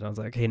childhood, and I was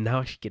like, okay, now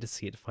I should get to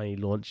see it finally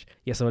launch.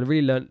 Yeah, so I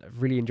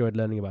really enjoyed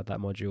learning about that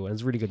module, and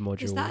it's a really good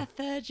module. Is that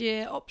a 3rd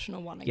year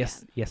optional one again?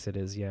 Yes, it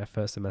is. Yeah,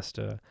 1st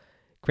semester,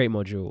 great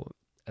module.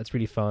 It's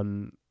really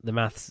fun. The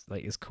maths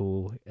is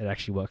cool. It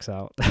actually works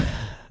out.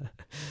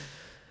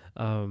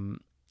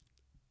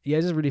 Yeah,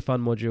 it's just a really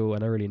fun module,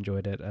 and I really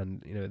enjoyed it.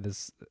 And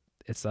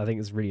I think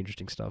it's really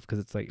interesting stuff, because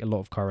it's a lot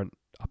of current,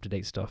 up to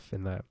date stuff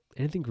in there.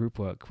 Anything group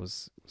work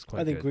was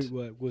quite good. I think group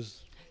work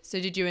was.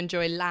 So did you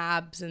enjoy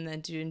labs, and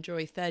then did you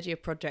enjoy 3rd year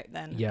project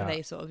then? Yeah. Are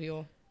they sort of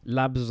your?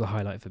 Labs was a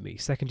highlight for me.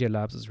 2nd year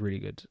labs was really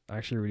good. I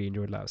actually really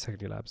enjoyed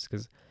 2nd year labs,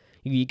 because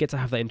you get to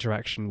have that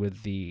interaction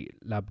with the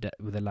lab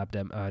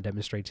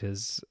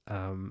demonstrators,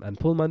 and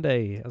Paul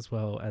Monday as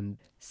well. And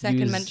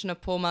second mention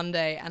of Paul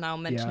Monday, and I'll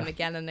mention him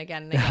again and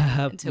again and again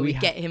until we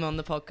get him on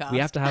the podcast. We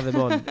have to have him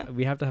on.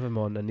 We have to have him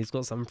on, and he's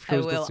got some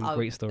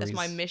great stories. That's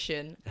my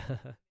mission.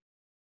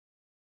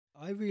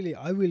 I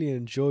really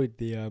enjoyed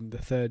the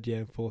 3rd year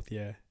and 4th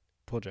year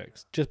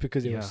projects, just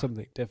because it was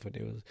something different.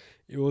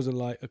 It wasn't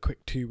like a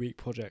quick 2-week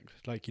project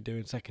like you do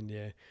in 2nd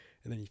year,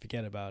 and then you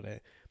forget about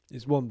it.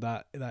 It's one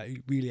that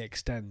really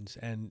extends,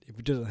 and if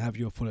it doesn't have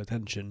your full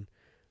attention,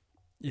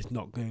 it's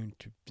not going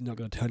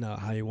to turn out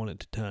how you want it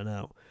to turn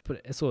out.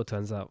 But it sort of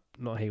turns out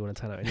not how you want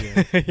to turn out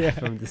anyway.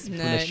 From the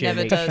sheer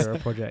nature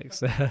of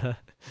projects.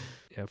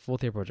 Yeah,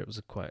 4th year project was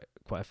quite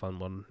a fun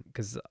one,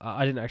 because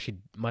I didn't actually,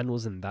 mine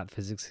wasn't that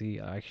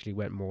physicsy. I actually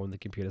went more on the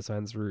computer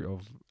science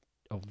route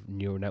of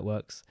neural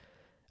networks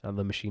and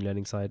the machine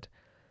learning side.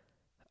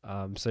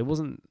 So it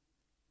wasn't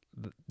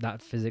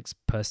that physics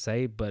per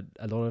se, but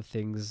a lot of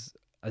things,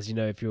 as you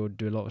know, if you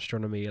do a lot of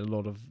astronomy, a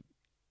lot of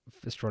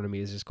astronomy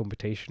is just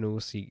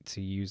computational, so to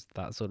use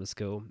that sort of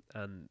skill.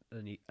 And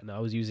I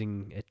was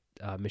using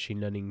a machine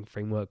learning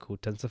framework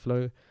called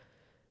TensorFlow,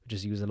 which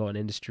is used a lot in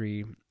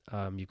industry.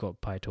 You've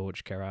got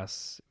PyTorch,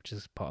 Keras, which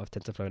is part of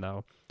TensorFlow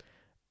now.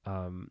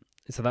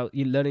 So that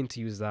you're learning to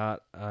use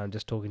that, and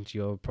just talking to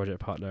your project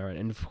partner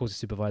and of course your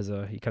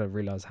supervisor, you kind of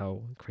realize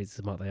how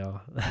crazy smart they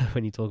are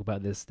when you talk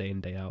about this day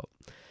in, day out.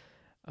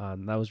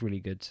 That was really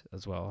good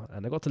as well.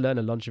 And I got to learn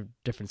a bunch of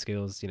different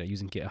skills,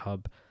 using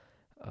GitHub,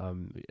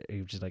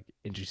 which is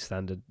industry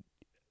standard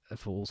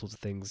for all sorts of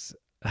things,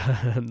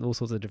 and all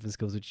sorts of different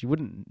skills which you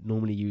wouldn't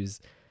normally use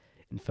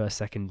in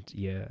 1st, 2nd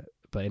year.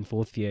 But in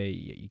 4th year,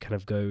 you kind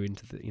of go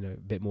into the, a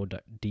bit more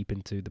deep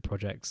into the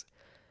projects.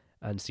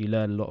 And so you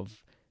learn a lot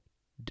of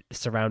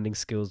surrounding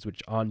skills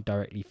which aren't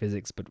directly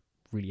physics, but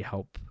really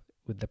help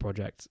with the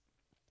project.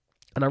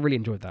 And I really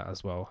enjoyed that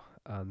as well.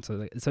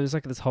 So it's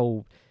this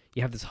whole,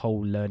 you have this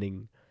whole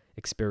learning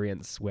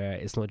experience where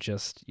it's not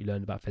just you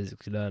learn about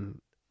physics, you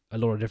learn a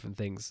lot of different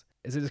things.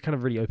 It's just kind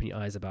of really open your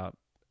eyes about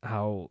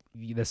how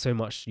there's so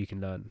much you can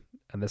learn,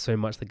 and there's so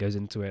much that goes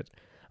into it.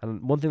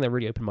 And one thing that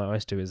really opened my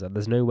eyes to is that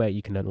there's no way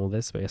you can learn all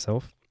this by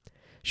yourself.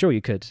 Sure,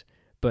 you could,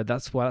 but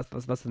that's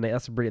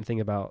the brilliant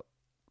thing about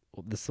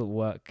this sort of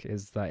work,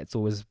 is that it's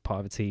always part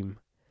of a team,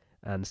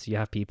 and so you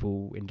have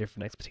people in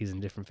different expertise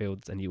in different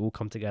fields, and you all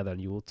come together and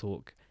you all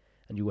talk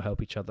and you all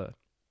help each other.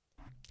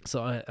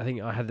 So I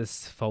think I had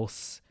this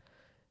false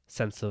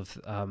sense of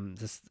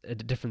just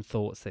different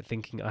thoughts,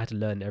 thinking I had to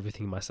learn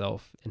everything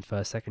myself in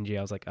 1st, 2nd year.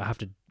 I was like, I have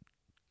to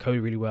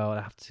code really well,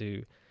 I have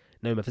to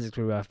know my physics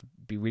really well, I have to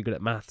be really good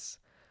at maths.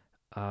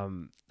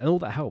 And all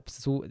that helps.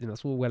 It's all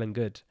it's all well and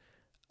good.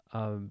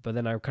 But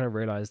then I kind of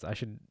realized I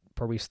should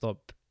probably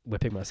stop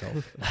whipping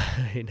myself.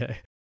 It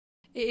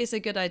is a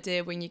good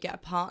idea when you get a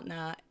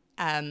partner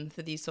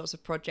for these sorts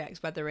of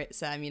projects, whether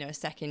it's a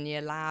 2nd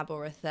year lab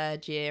or a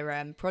 3rd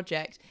year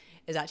project.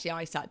 Is actually,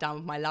 I sat down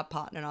with my lab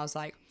partner and I was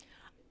like,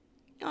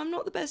 I'm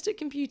not the best at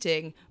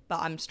computing, but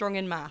I'm strong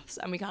in maths.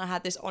 And we kind of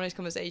had this honest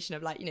conversation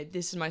of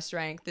this is my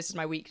strength, this is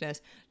my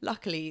weakness.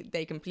 Luckily,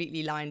 they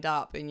completely lined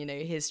up, and,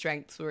 his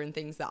strengths were in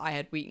things that I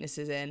had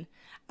weaknesses in.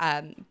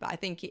 But I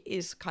think it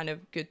is kind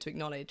of good to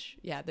acknowledge,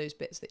 those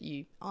bits that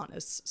you aren't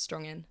as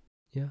strong in.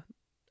 Yeah.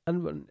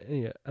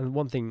 And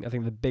one thing, I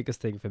think the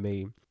biggest thing for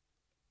me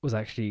was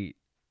actually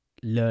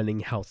learning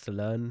how to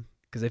learn,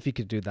 Because if you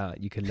could do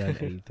that, you can learn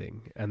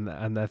anything.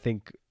 And I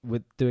think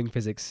with doing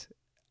physics,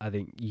 I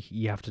think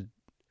you have to.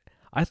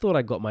 I thought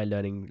I got my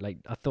learning, like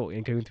I thought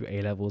in going through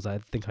A levels, I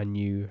think I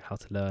knew how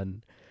to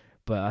learn.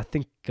 But I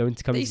think coming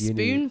to They uni,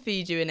 spoon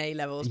feed you in A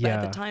levels, but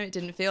at Yeah. the time it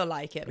didn't feel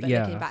like it. But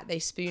Yeah. looking back, they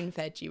spoon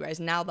fed you. Whereas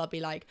now they'll be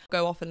like,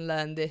 go off and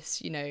learn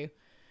this,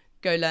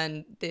 go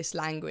learn this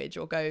language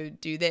or go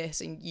do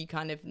this. And you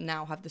kind of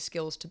now have the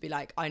skills to be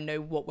like, I know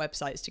what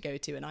websites to go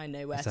to and I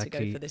know where to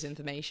Exactly. go for this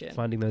information.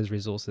 finding those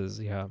resources.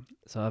 Yeah.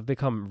 So I've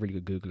become a really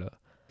good Googler,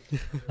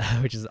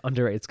 which is an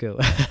underrated skill,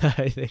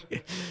 I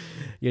think.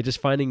 Yeah, just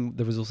finding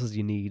the resources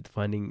you need,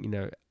 finding,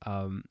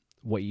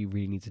 what you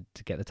really need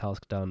to get the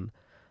task done,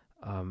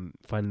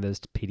 finding those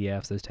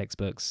PDFs, those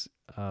textbooks,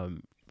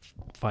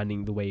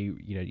 finding the way,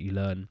 you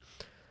learn.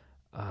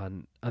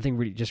 And I think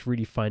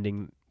really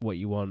finding what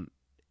you want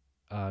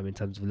in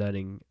terms of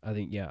learning. I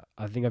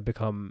think I've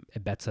become a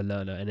better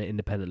learner and an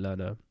independent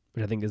learner,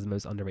 which I think is the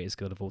most underrated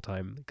skill of all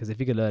time. Because if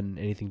you can learn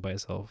anything by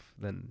yourself,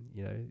 then,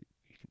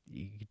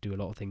 you could do a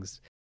lot of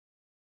things.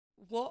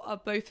 What are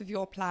both of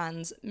your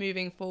plans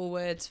moving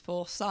forwards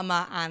for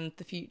summer and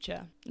the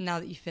future now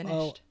that you've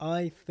finished?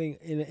 I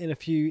think in a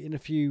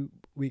few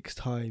weeks'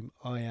 time,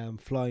 I am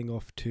flying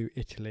off to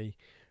Italy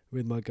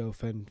with my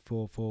girlfriend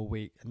for a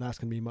week, and that's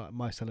going to be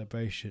my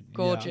celebration.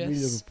 Gorgeous. Yeah, I'm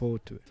really looking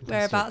forward to it.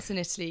 Whereabouts in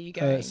Italy are you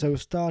going? So we're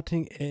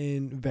starting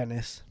in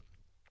Venice,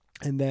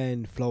 and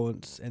then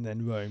Florence, and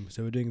then Rome.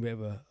 So we're doing a bit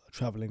of a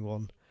travelling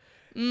one.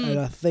 And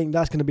I think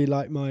that's going to be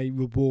like my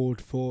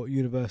reward for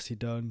university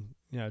done.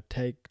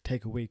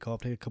 Take a week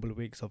off, take a couple of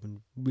weeks off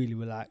and really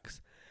relax.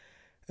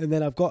 And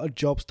then I've got a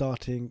job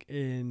starting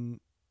in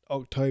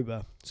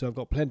October, so I've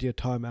got plenty of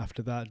time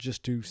after that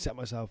just to set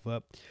myself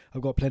up. I've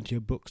got plenty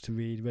of books to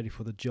read, ready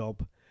for the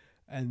job.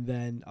 And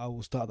then I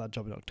will start that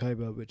job in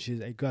October, which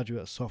is a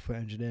graduate software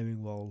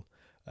engineering role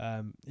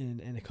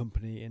in a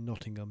company in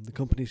Nottingham. The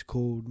company's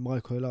called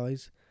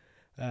Microlize.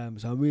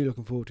 So I'm really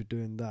looking forward to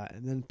doing that.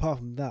 And then apart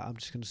from that, I'm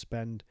just going to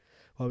spend,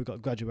 we've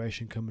got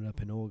graduation coming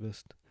up in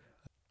August,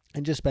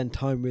 and just spend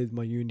time with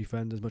my uni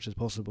friends as much as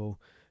possible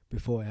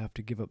before I have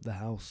to give up the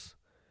house.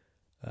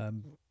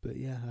 But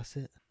yeah, that's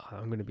it. I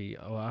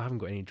haven't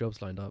got any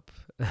jobs lined up.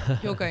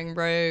 You're going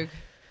rogue.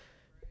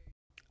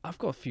 I've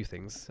got a few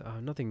things.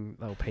 Nothing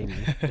that will pay me.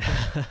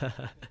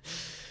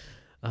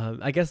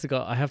 I guess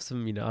I have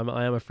some,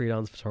 I am a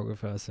freelance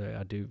photographer, so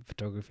I do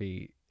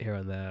photography here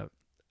and there.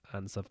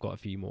 And so I've got a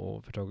few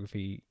more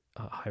photography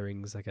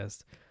hirings, I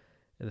guess,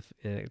 in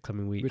the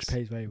coming weeks. Which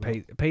pays very well.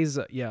 Pays,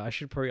 I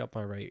should probably up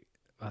my rate.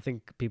 I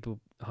think people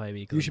hire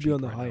me. You should be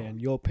on the right high now.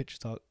 end. Your pictures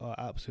are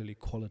absolutely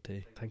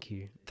quality. Thank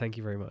you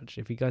very much.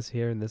 If you guys are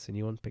hearing this and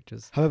you want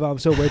pictures, However, I'm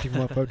still waiting for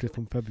my photos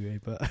from February,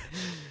 but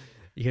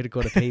you could have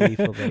got to pay me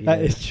for the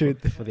that is true.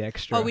 for the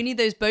extra. Oh, we need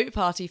those boat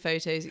party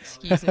photos,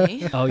 excuse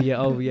me. oh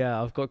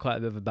yeah, I've got quite a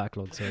bit of a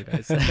backlog, sorry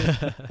guys.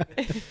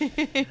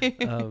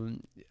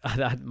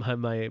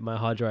 My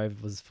hard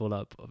drive was full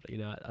up.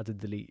 I had to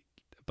delete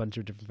a bunch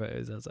of different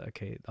photos. I was like,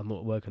 okay, I'm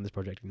not working on this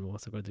project anymore,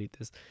 so I've got to delete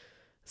this.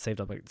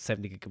 Saved up like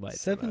 70 gigabytes.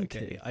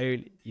 70?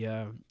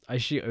 I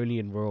shoot only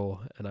in RAW,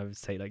 and I would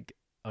say like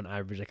on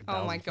average like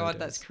 1,000 Oh my god, photos.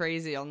 that's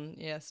crazy on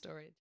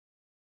storage.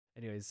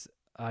 Anyways,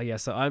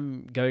 so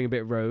I'm going a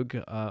bit rogue.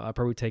 I'll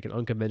probably take an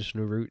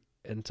unconventional route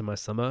into my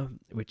summer,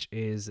 which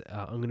is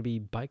I'm going to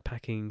be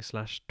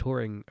bikepacking /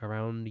 touring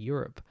around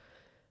Europe.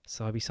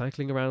 So I'll be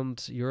cycling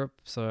around Europe.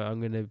 So I'm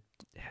going to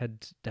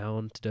head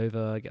down to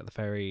Dover, get the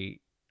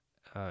ferry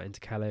into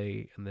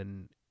Calais, and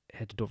then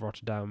head to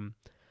Rotterdam.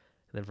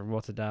 And then from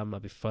Rotterdam, I'll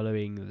be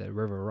following the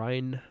River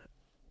Rhine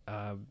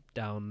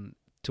down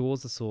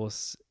towards the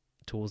source,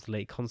 towards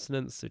Lake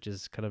Constance, which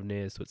is kind of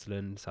near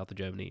Switzerland, south of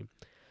Germany.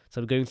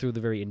 So I'm going through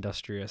the very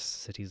industrious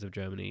cities of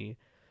Germany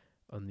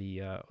on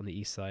the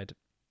east side.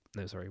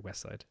 No, sorry,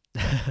 west side.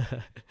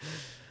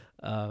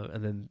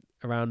 And then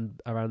around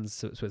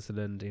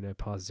Switzerland,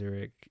 past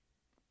Zurich.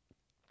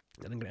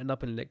 And I'm going to end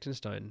up in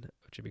Liechtenstein,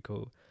 which would be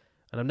cool.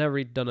 And I've never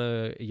really done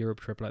a Europe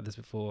trip like this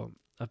before.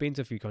 I've been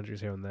to a few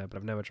countries here and there, but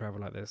I've never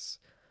traveled like this.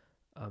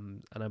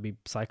 And I'll be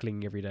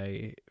cycling every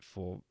day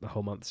for a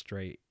whole month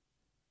straight.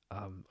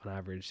 On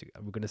average,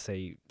 we're going to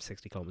say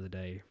 60 kilometers a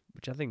day,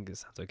 which I think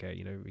sounds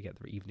okay. We get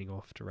the evening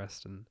off to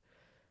rest and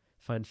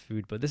find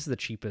food. But this is the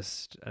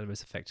cheapest and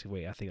most effective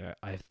way I think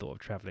I've thought of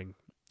traveling.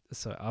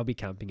 So I'll be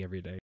camping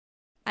every day.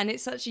 And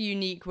it's such a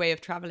unique way of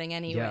traveling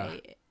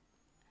anyway. Yeah.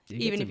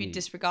 Even if you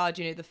disregard,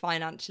 the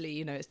financially,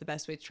 it's the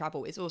best way to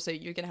travel. It's also,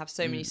 you're going to have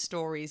so many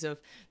stories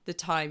of the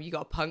time you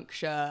got a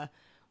puncture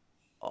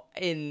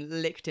in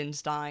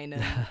Liechtenstein.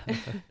 And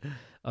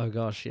oh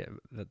gosh, yeah.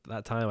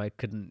 That time I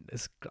couldn't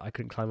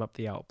climb up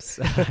the Alps.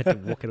 I had to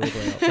walk it all the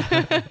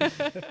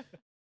way up.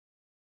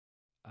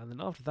 And then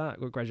after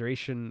that, got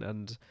graduation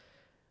and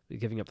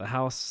giving up the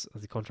house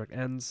as the contract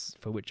ends,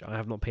 for which I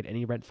have not paid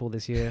any rent for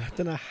this year. I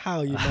don't know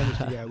how you managed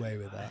to get away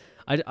with that.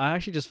 I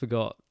actually just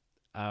forgot.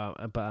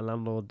 But our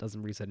landlord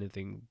doesn't really say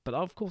anything. But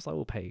of course I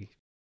will pay.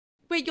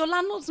 Wait, your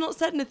landlord's not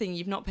said anything?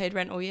 You've not paid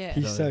rent all year?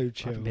 He's so I've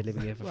chill. been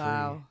living here for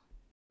Wow.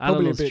 free. Probably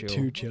a Analog's bit chill.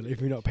 too chill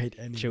if you're not paid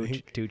Chill,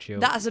 anything. too chill.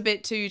 That is a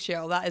bit too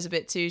chill. That is a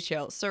bit too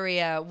chill.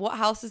 Sorry, what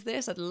house is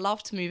this? I'd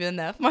love to move in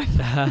there for my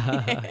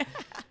family.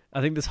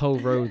 I think this whole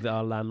road that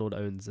our landlord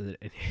owns.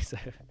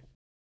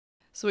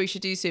 So what you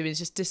should do soon is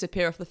just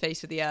disappear off the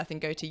face of the earth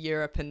and go to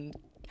Europe, and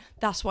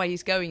that's why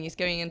he's going. He's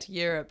going into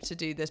Europe to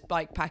do this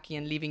bike packing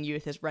and leaving you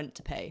with his rent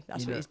to pay.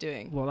 That's what he's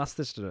doing. Well, that's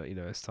just a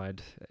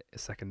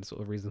second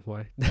sort of reason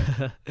why.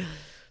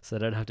 So I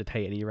don't have to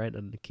pay any rent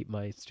and keep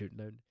my student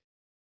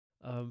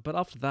loan. But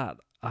after that,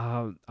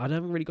 I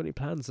haven't really got any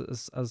plans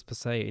as per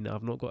se.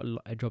 I've not got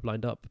a job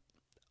lined up.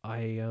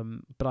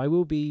 But I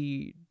will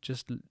be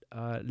just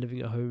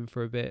living at home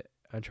for a bit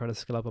and trying to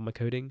skill up on my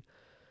coding.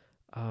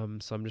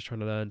 So I'm just trying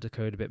to learn to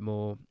code a bit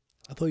more.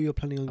 I thought you were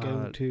planning on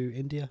going to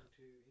India.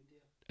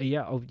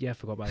 I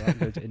forgot about that.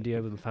 Go to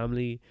India with my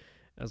family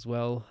as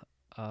well.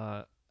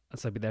 And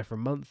so I'll be there for a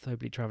month,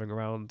 hopefully traveling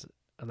around,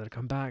 and then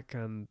come back,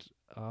 and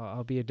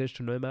I'll be a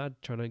digital nomad,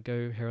 trying to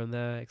go here and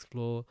there,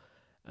 explore,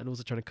 and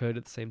also trying to code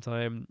at the same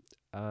time,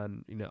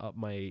 and up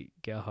my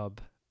GitHub.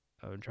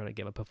 I'm trying to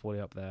get my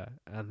portfolio up there,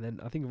 and then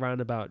I think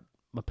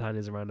my plan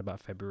is around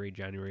about February,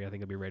 January. I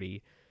think I'll be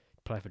ready.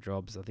 Apply for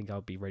jobs. I think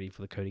I'll be ready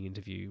for the coding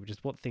interview, which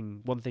is one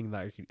thing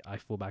that I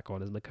fall back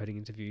on is my coding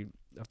interview.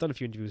 I've done a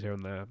few interviews here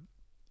and there,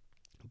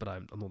 but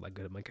I'm not that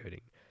good at my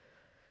coding.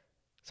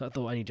 So I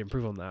thought I need to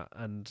improve on that,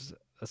 and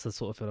that's the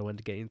sort of field I want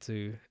to get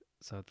into.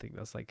 So I think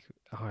that's like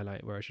a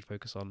highlight where I should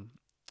focus on.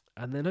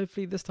 And then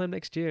hopefully this time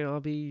next year I'll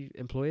be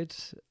employed.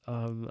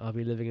 I'll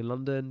be living in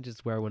London,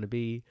 just where I want to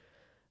be.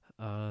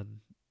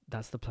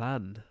 That's the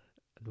plan,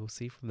 and we'll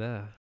see from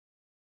there.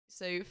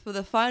 So for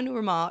the final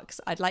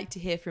remarks, I'd like to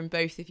hear from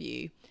both of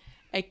you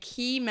a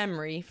key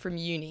memory from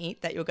uni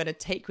that you're going to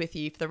take with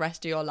you for the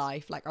rest of your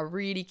life, like a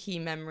really key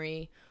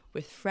memory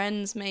with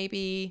friends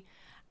maybe.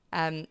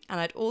 And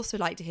I'd also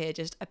like to hear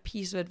just a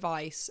piece of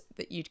advice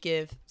that you'd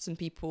give some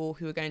people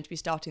who are going to be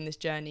starting this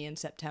journey in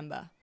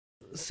September.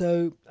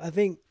 So I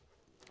think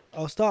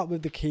I'll start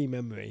with the key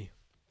memory.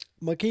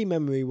 My key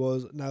memory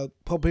was, now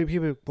probably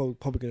people are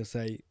probably going to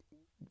say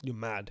you're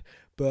mad,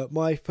 but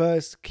my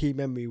first key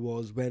memory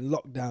was when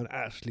lockdown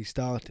actually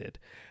started.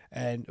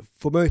 And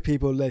for most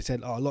people, they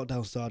said,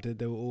 lockdown started,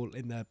 they were all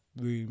in their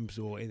rooms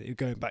or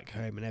going back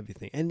home and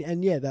everything.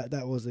 And yeah,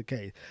 that was the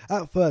case.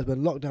 At first,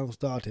 when lockdown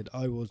started,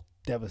 I was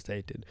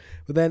devastated.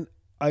 But then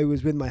I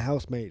was with my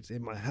housemates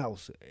in my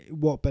house.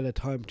 What better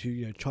time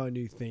to try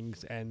new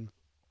things and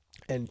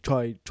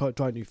try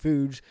new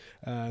foods,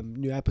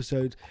 new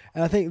episodes.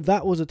 And I think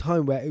that was a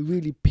time where it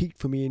really peaked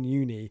for me in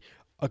uni.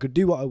 I could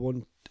do what I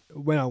want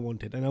when I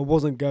wanted, and I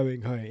wasn't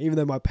going home, even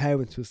though my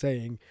parents were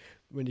saying,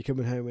 when you're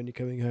coming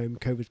home,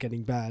 COVID's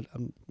getting bad.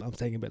 I'm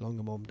staying a bit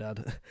longer, Mom,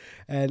 Dad.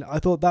 And I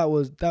thought that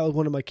was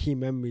one of my key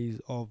memories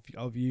of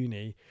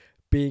uni,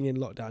 being in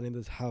lockdown in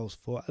this house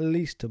for at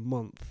least a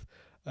month.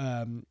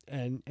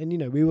 And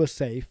we were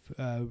safe.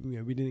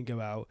 We didn't go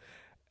out,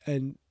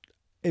 and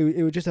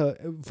it was just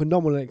a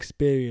phenomenal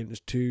experience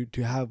to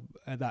have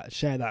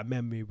share that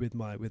memory with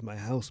my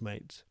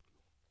housemates.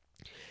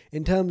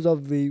 In terms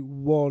of the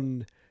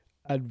one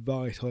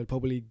advice I'd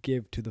probably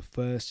give to the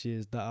first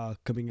years that are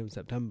coming in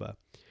September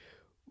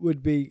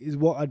is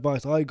what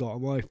advice I got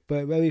on my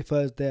very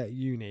first day at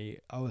uni.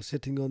 I was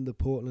sitting on the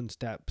Portland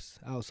steps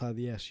outside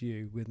the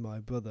SU with my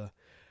brother,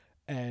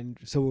 and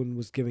someone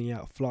was giving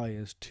out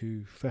flyers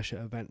to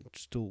fresher event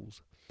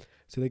stalls.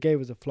 So they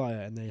gave us a flyer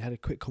and they had a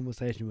quick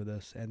conversation with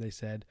us, and they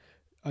said,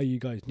 "Are you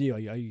guys new?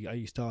 Are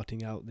you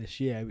starting out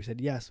this year?" We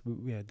said, "Yes.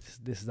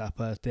 This is our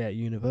first day at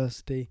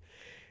university."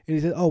 And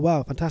he said, "Oh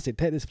wow, fantastic!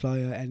 Take this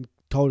flyer," and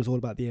told us all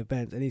about the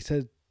events. And he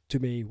said to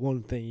me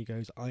one thing. He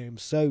goes, "I am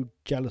so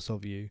jealous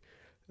of you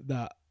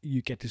that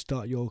you get to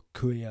start your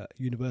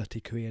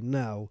university career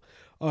now.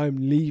 I'm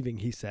leaving,"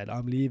 he said.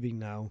 "I'm leaving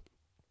now,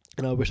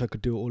 and I wish I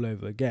could do it all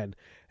over again.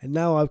 And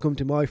now I've come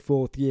to my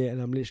 4th year, and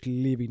I'm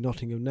literally leaving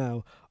Nottingham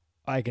now.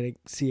 I can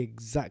see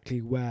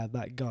exactly where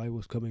that guy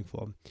was coming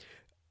from.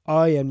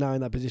 I am now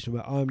in that position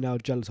where I'm now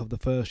jealous of the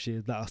first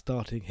years that are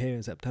starting here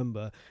in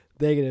September.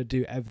 They're going to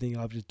do everything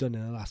I've just done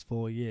in the last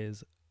 4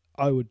 years.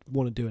 I would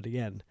want to do it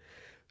again."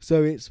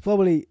 So it's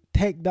probably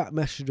take that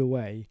message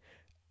away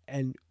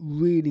and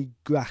really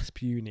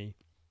grasp uni.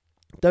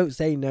 Don't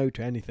say no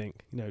to anything.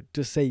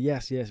 Just say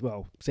yes.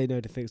 Well, say no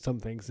to some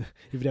things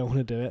if you don't want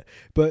to do it.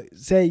 But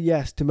say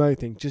yes to most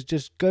things.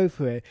 Just go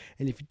for it.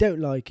 And if you don't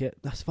like it,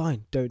 that's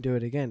fine. Don't do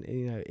it again.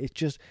 It's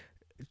just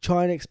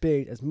try and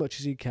experience as much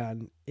as you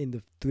can in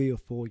the 3 or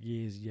 4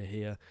 years you're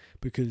here,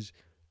 because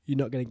you're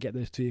not going to get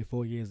those 3 or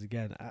 4 years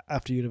again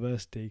after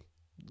university.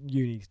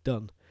 Uni's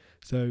done.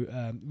 So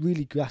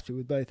really grasp it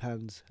with both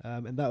hands,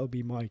 and that would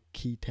be my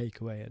key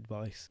takeaway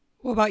advice.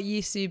 What about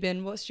you,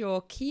 Subin? What's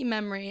your key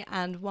memory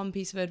and one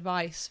piece of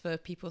advice for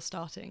people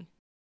starting?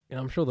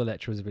 I'm sure the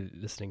lecturers will be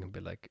listening and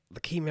be like,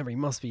 the key memory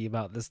must be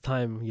about this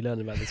time you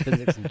learned about this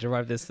physics and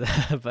derived this.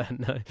 But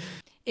no.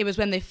 It was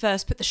when they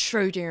first put the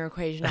Schrodinger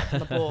equation up on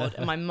the board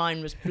and my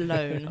mind was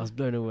blown. I was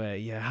blown away.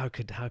 Yeah, how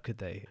could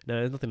they? No,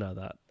 there's nothing like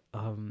that.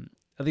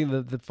 I think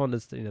the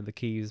fondest, the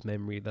keys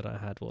memory that I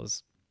had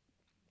was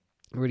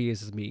It really is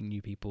just meeting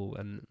new people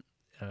and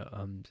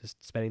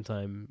just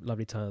spending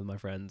lovely time with my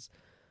friends.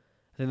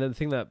 And then the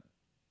thing that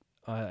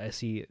I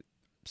see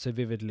so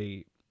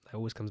vividly, it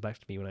always comes back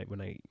to me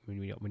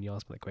when you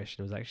ask me that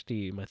question, it was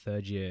actually my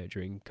third year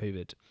during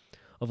COVID,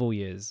 of all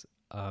years.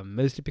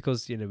 Mostly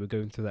because, we're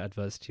going through that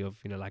adversity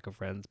of, lack of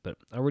friends, but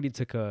I really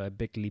took a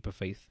big leap of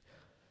faith,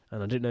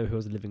 and I didn't know who I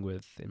was living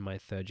with in my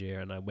third year,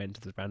 and I went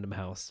to this random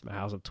house, a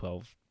house of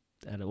 12,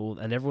 and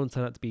everyone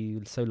turned out to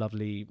be so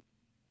lovely,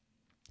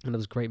 and it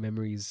was great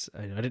memories.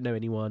 I didn't know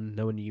anyone,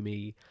 no one knew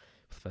me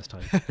for the first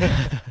time.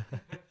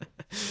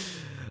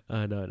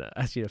 No,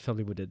 actually, some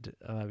people did.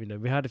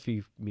 We had a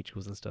few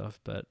mutuals and stuff,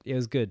 but it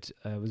was good.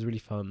 It was really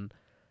fun.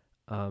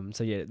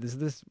 So yeah,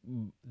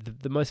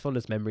 the most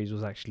fondest memories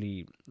was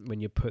actually when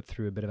you're put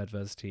through a bit of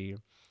adversity,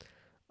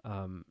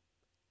 and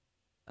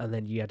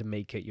then you had to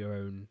make it your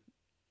own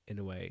in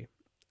a way.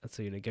 And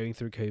so, going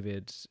through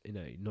COVID,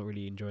 not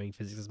really enjoying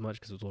physics as much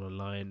because it was all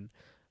online.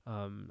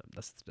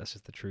 That's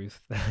just the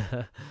truth.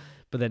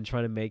 But then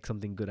trying to make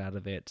something good out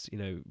of it,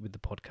 with the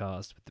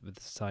podcast, with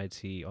the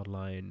society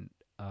online,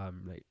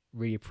 like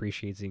really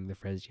appreciating the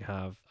friends you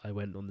have. I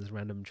went on this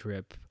random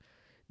trip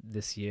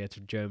this year to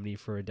Germany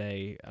for a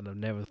day, and I've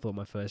never thought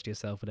my first year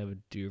self would ever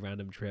do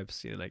random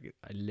trips. Like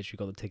I literally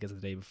got the tickets the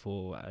day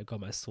before. I got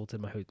my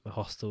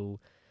hostel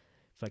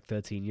for like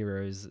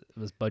 €13. The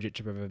most budget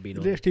trip I've ever been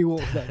on. Literally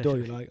walked through that door,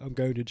 you're like, I'm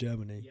going to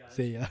Germany. Yeah.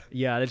 See ya.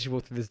 Yeah, I literally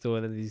walked through this door,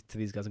 and then to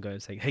these guys I'm going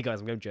saying, hey guys,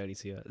 I'm going to Germany,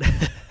 see ya.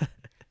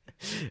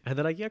 And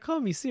they're like, yeah,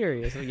 can't be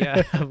serious. Like,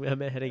 yeah, I'm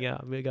heading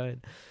out, we're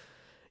going.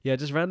 Yeah,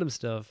 just random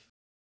stuff.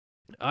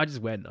 I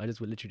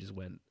literally just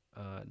went.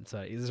 And so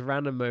there's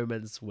random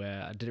moments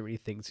where I didn't really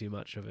think too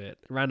much of it.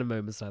 Random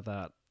moments like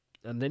that.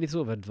 And any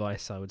sort of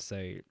advice I would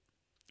say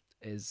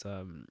is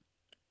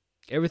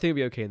everything will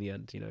be okay in the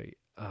end.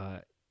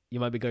 You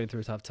might be going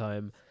through a tough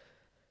time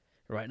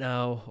right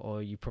now,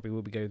 or you probably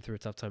will be going through a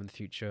tough time in the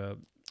future.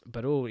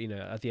 But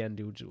at the end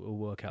it will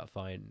work out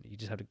fine. You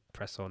just have to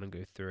press on and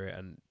go through it.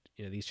 And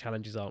these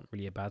challenges aren't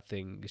really a bad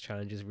thing. These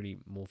challenges are really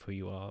more for who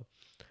you are.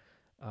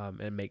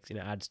 And it makes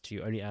adds to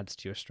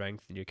your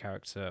strength and your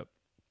character.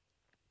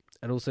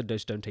 And also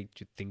just don't take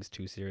things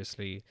too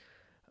seriously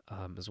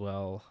as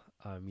well.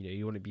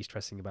 You want to be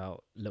stressing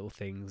about little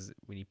things.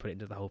 When you put it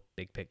into the whole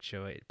big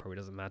picture, it probably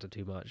doesn't matter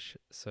too much.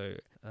 So,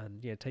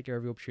 take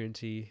every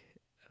opportunity,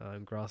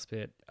 grasp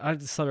it.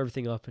 I'd sum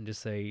everything up and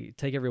just say,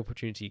 take every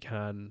opportunity you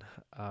can.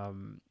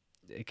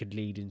 It could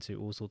lead into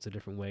all sorts of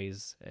different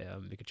ways.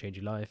 It could change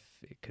your life.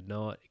 It could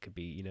not. It could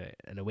be,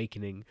 an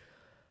awakening.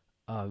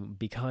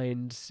 Be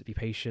kind, be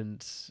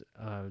patient.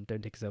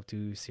 Don't take yourself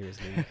too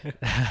seriously.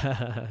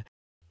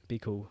 Be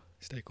cool.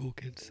 Stay cool,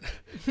 kids.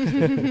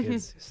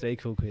 Stay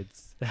cool,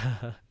 kids.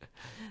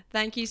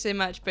 Thank you so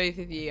much, both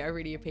of you. I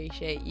really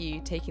appreciate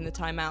you taking the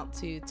time out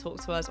to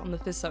talk to us on the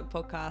FysSoc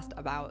podcast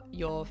about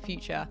your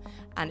future.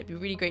 And it'd be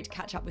really great to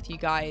catch up with you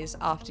guys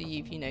after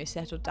you've,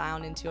 settled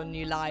down into your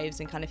new lives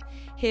and kind of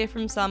hear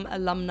from some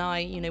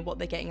alumni, what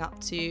they're getting up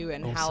to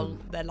and how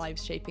their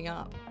lives shaping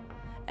up.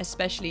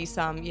 Especially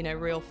some,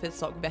 real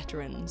FysSoc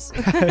veterans.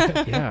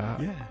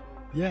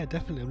 Yeah,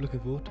 definitely. I'm looking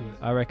forward to it.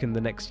 I reckon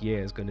the next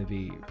year is going to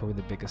be probably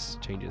the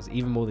biggest changes,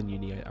 even more than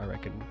uni, I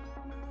reckon.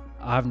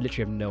 I literally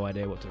have no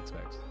idea what to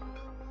expect.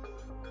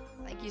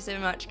 Thank you so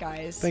much,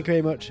 guys. Thank you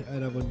very much,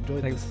 and I've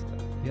enjoyed Thanks. this.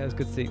 Yeah, it's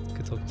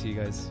good talking to you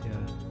guys. Yeah.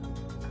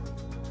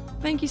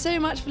 Thank you so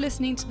much for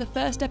listening to the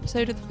first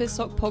episode of the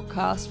FysSoc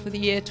podcast for the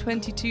year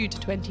 22 to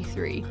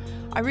 23.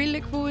 I really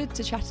look forward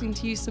to chatting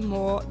to you some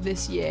more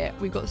this year.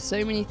 We've got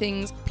so many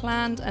things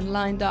planned and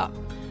lined up,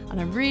 and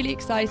I'm really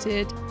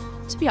excited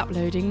to be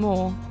uploading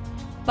more.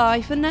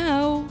 Bye for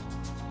now.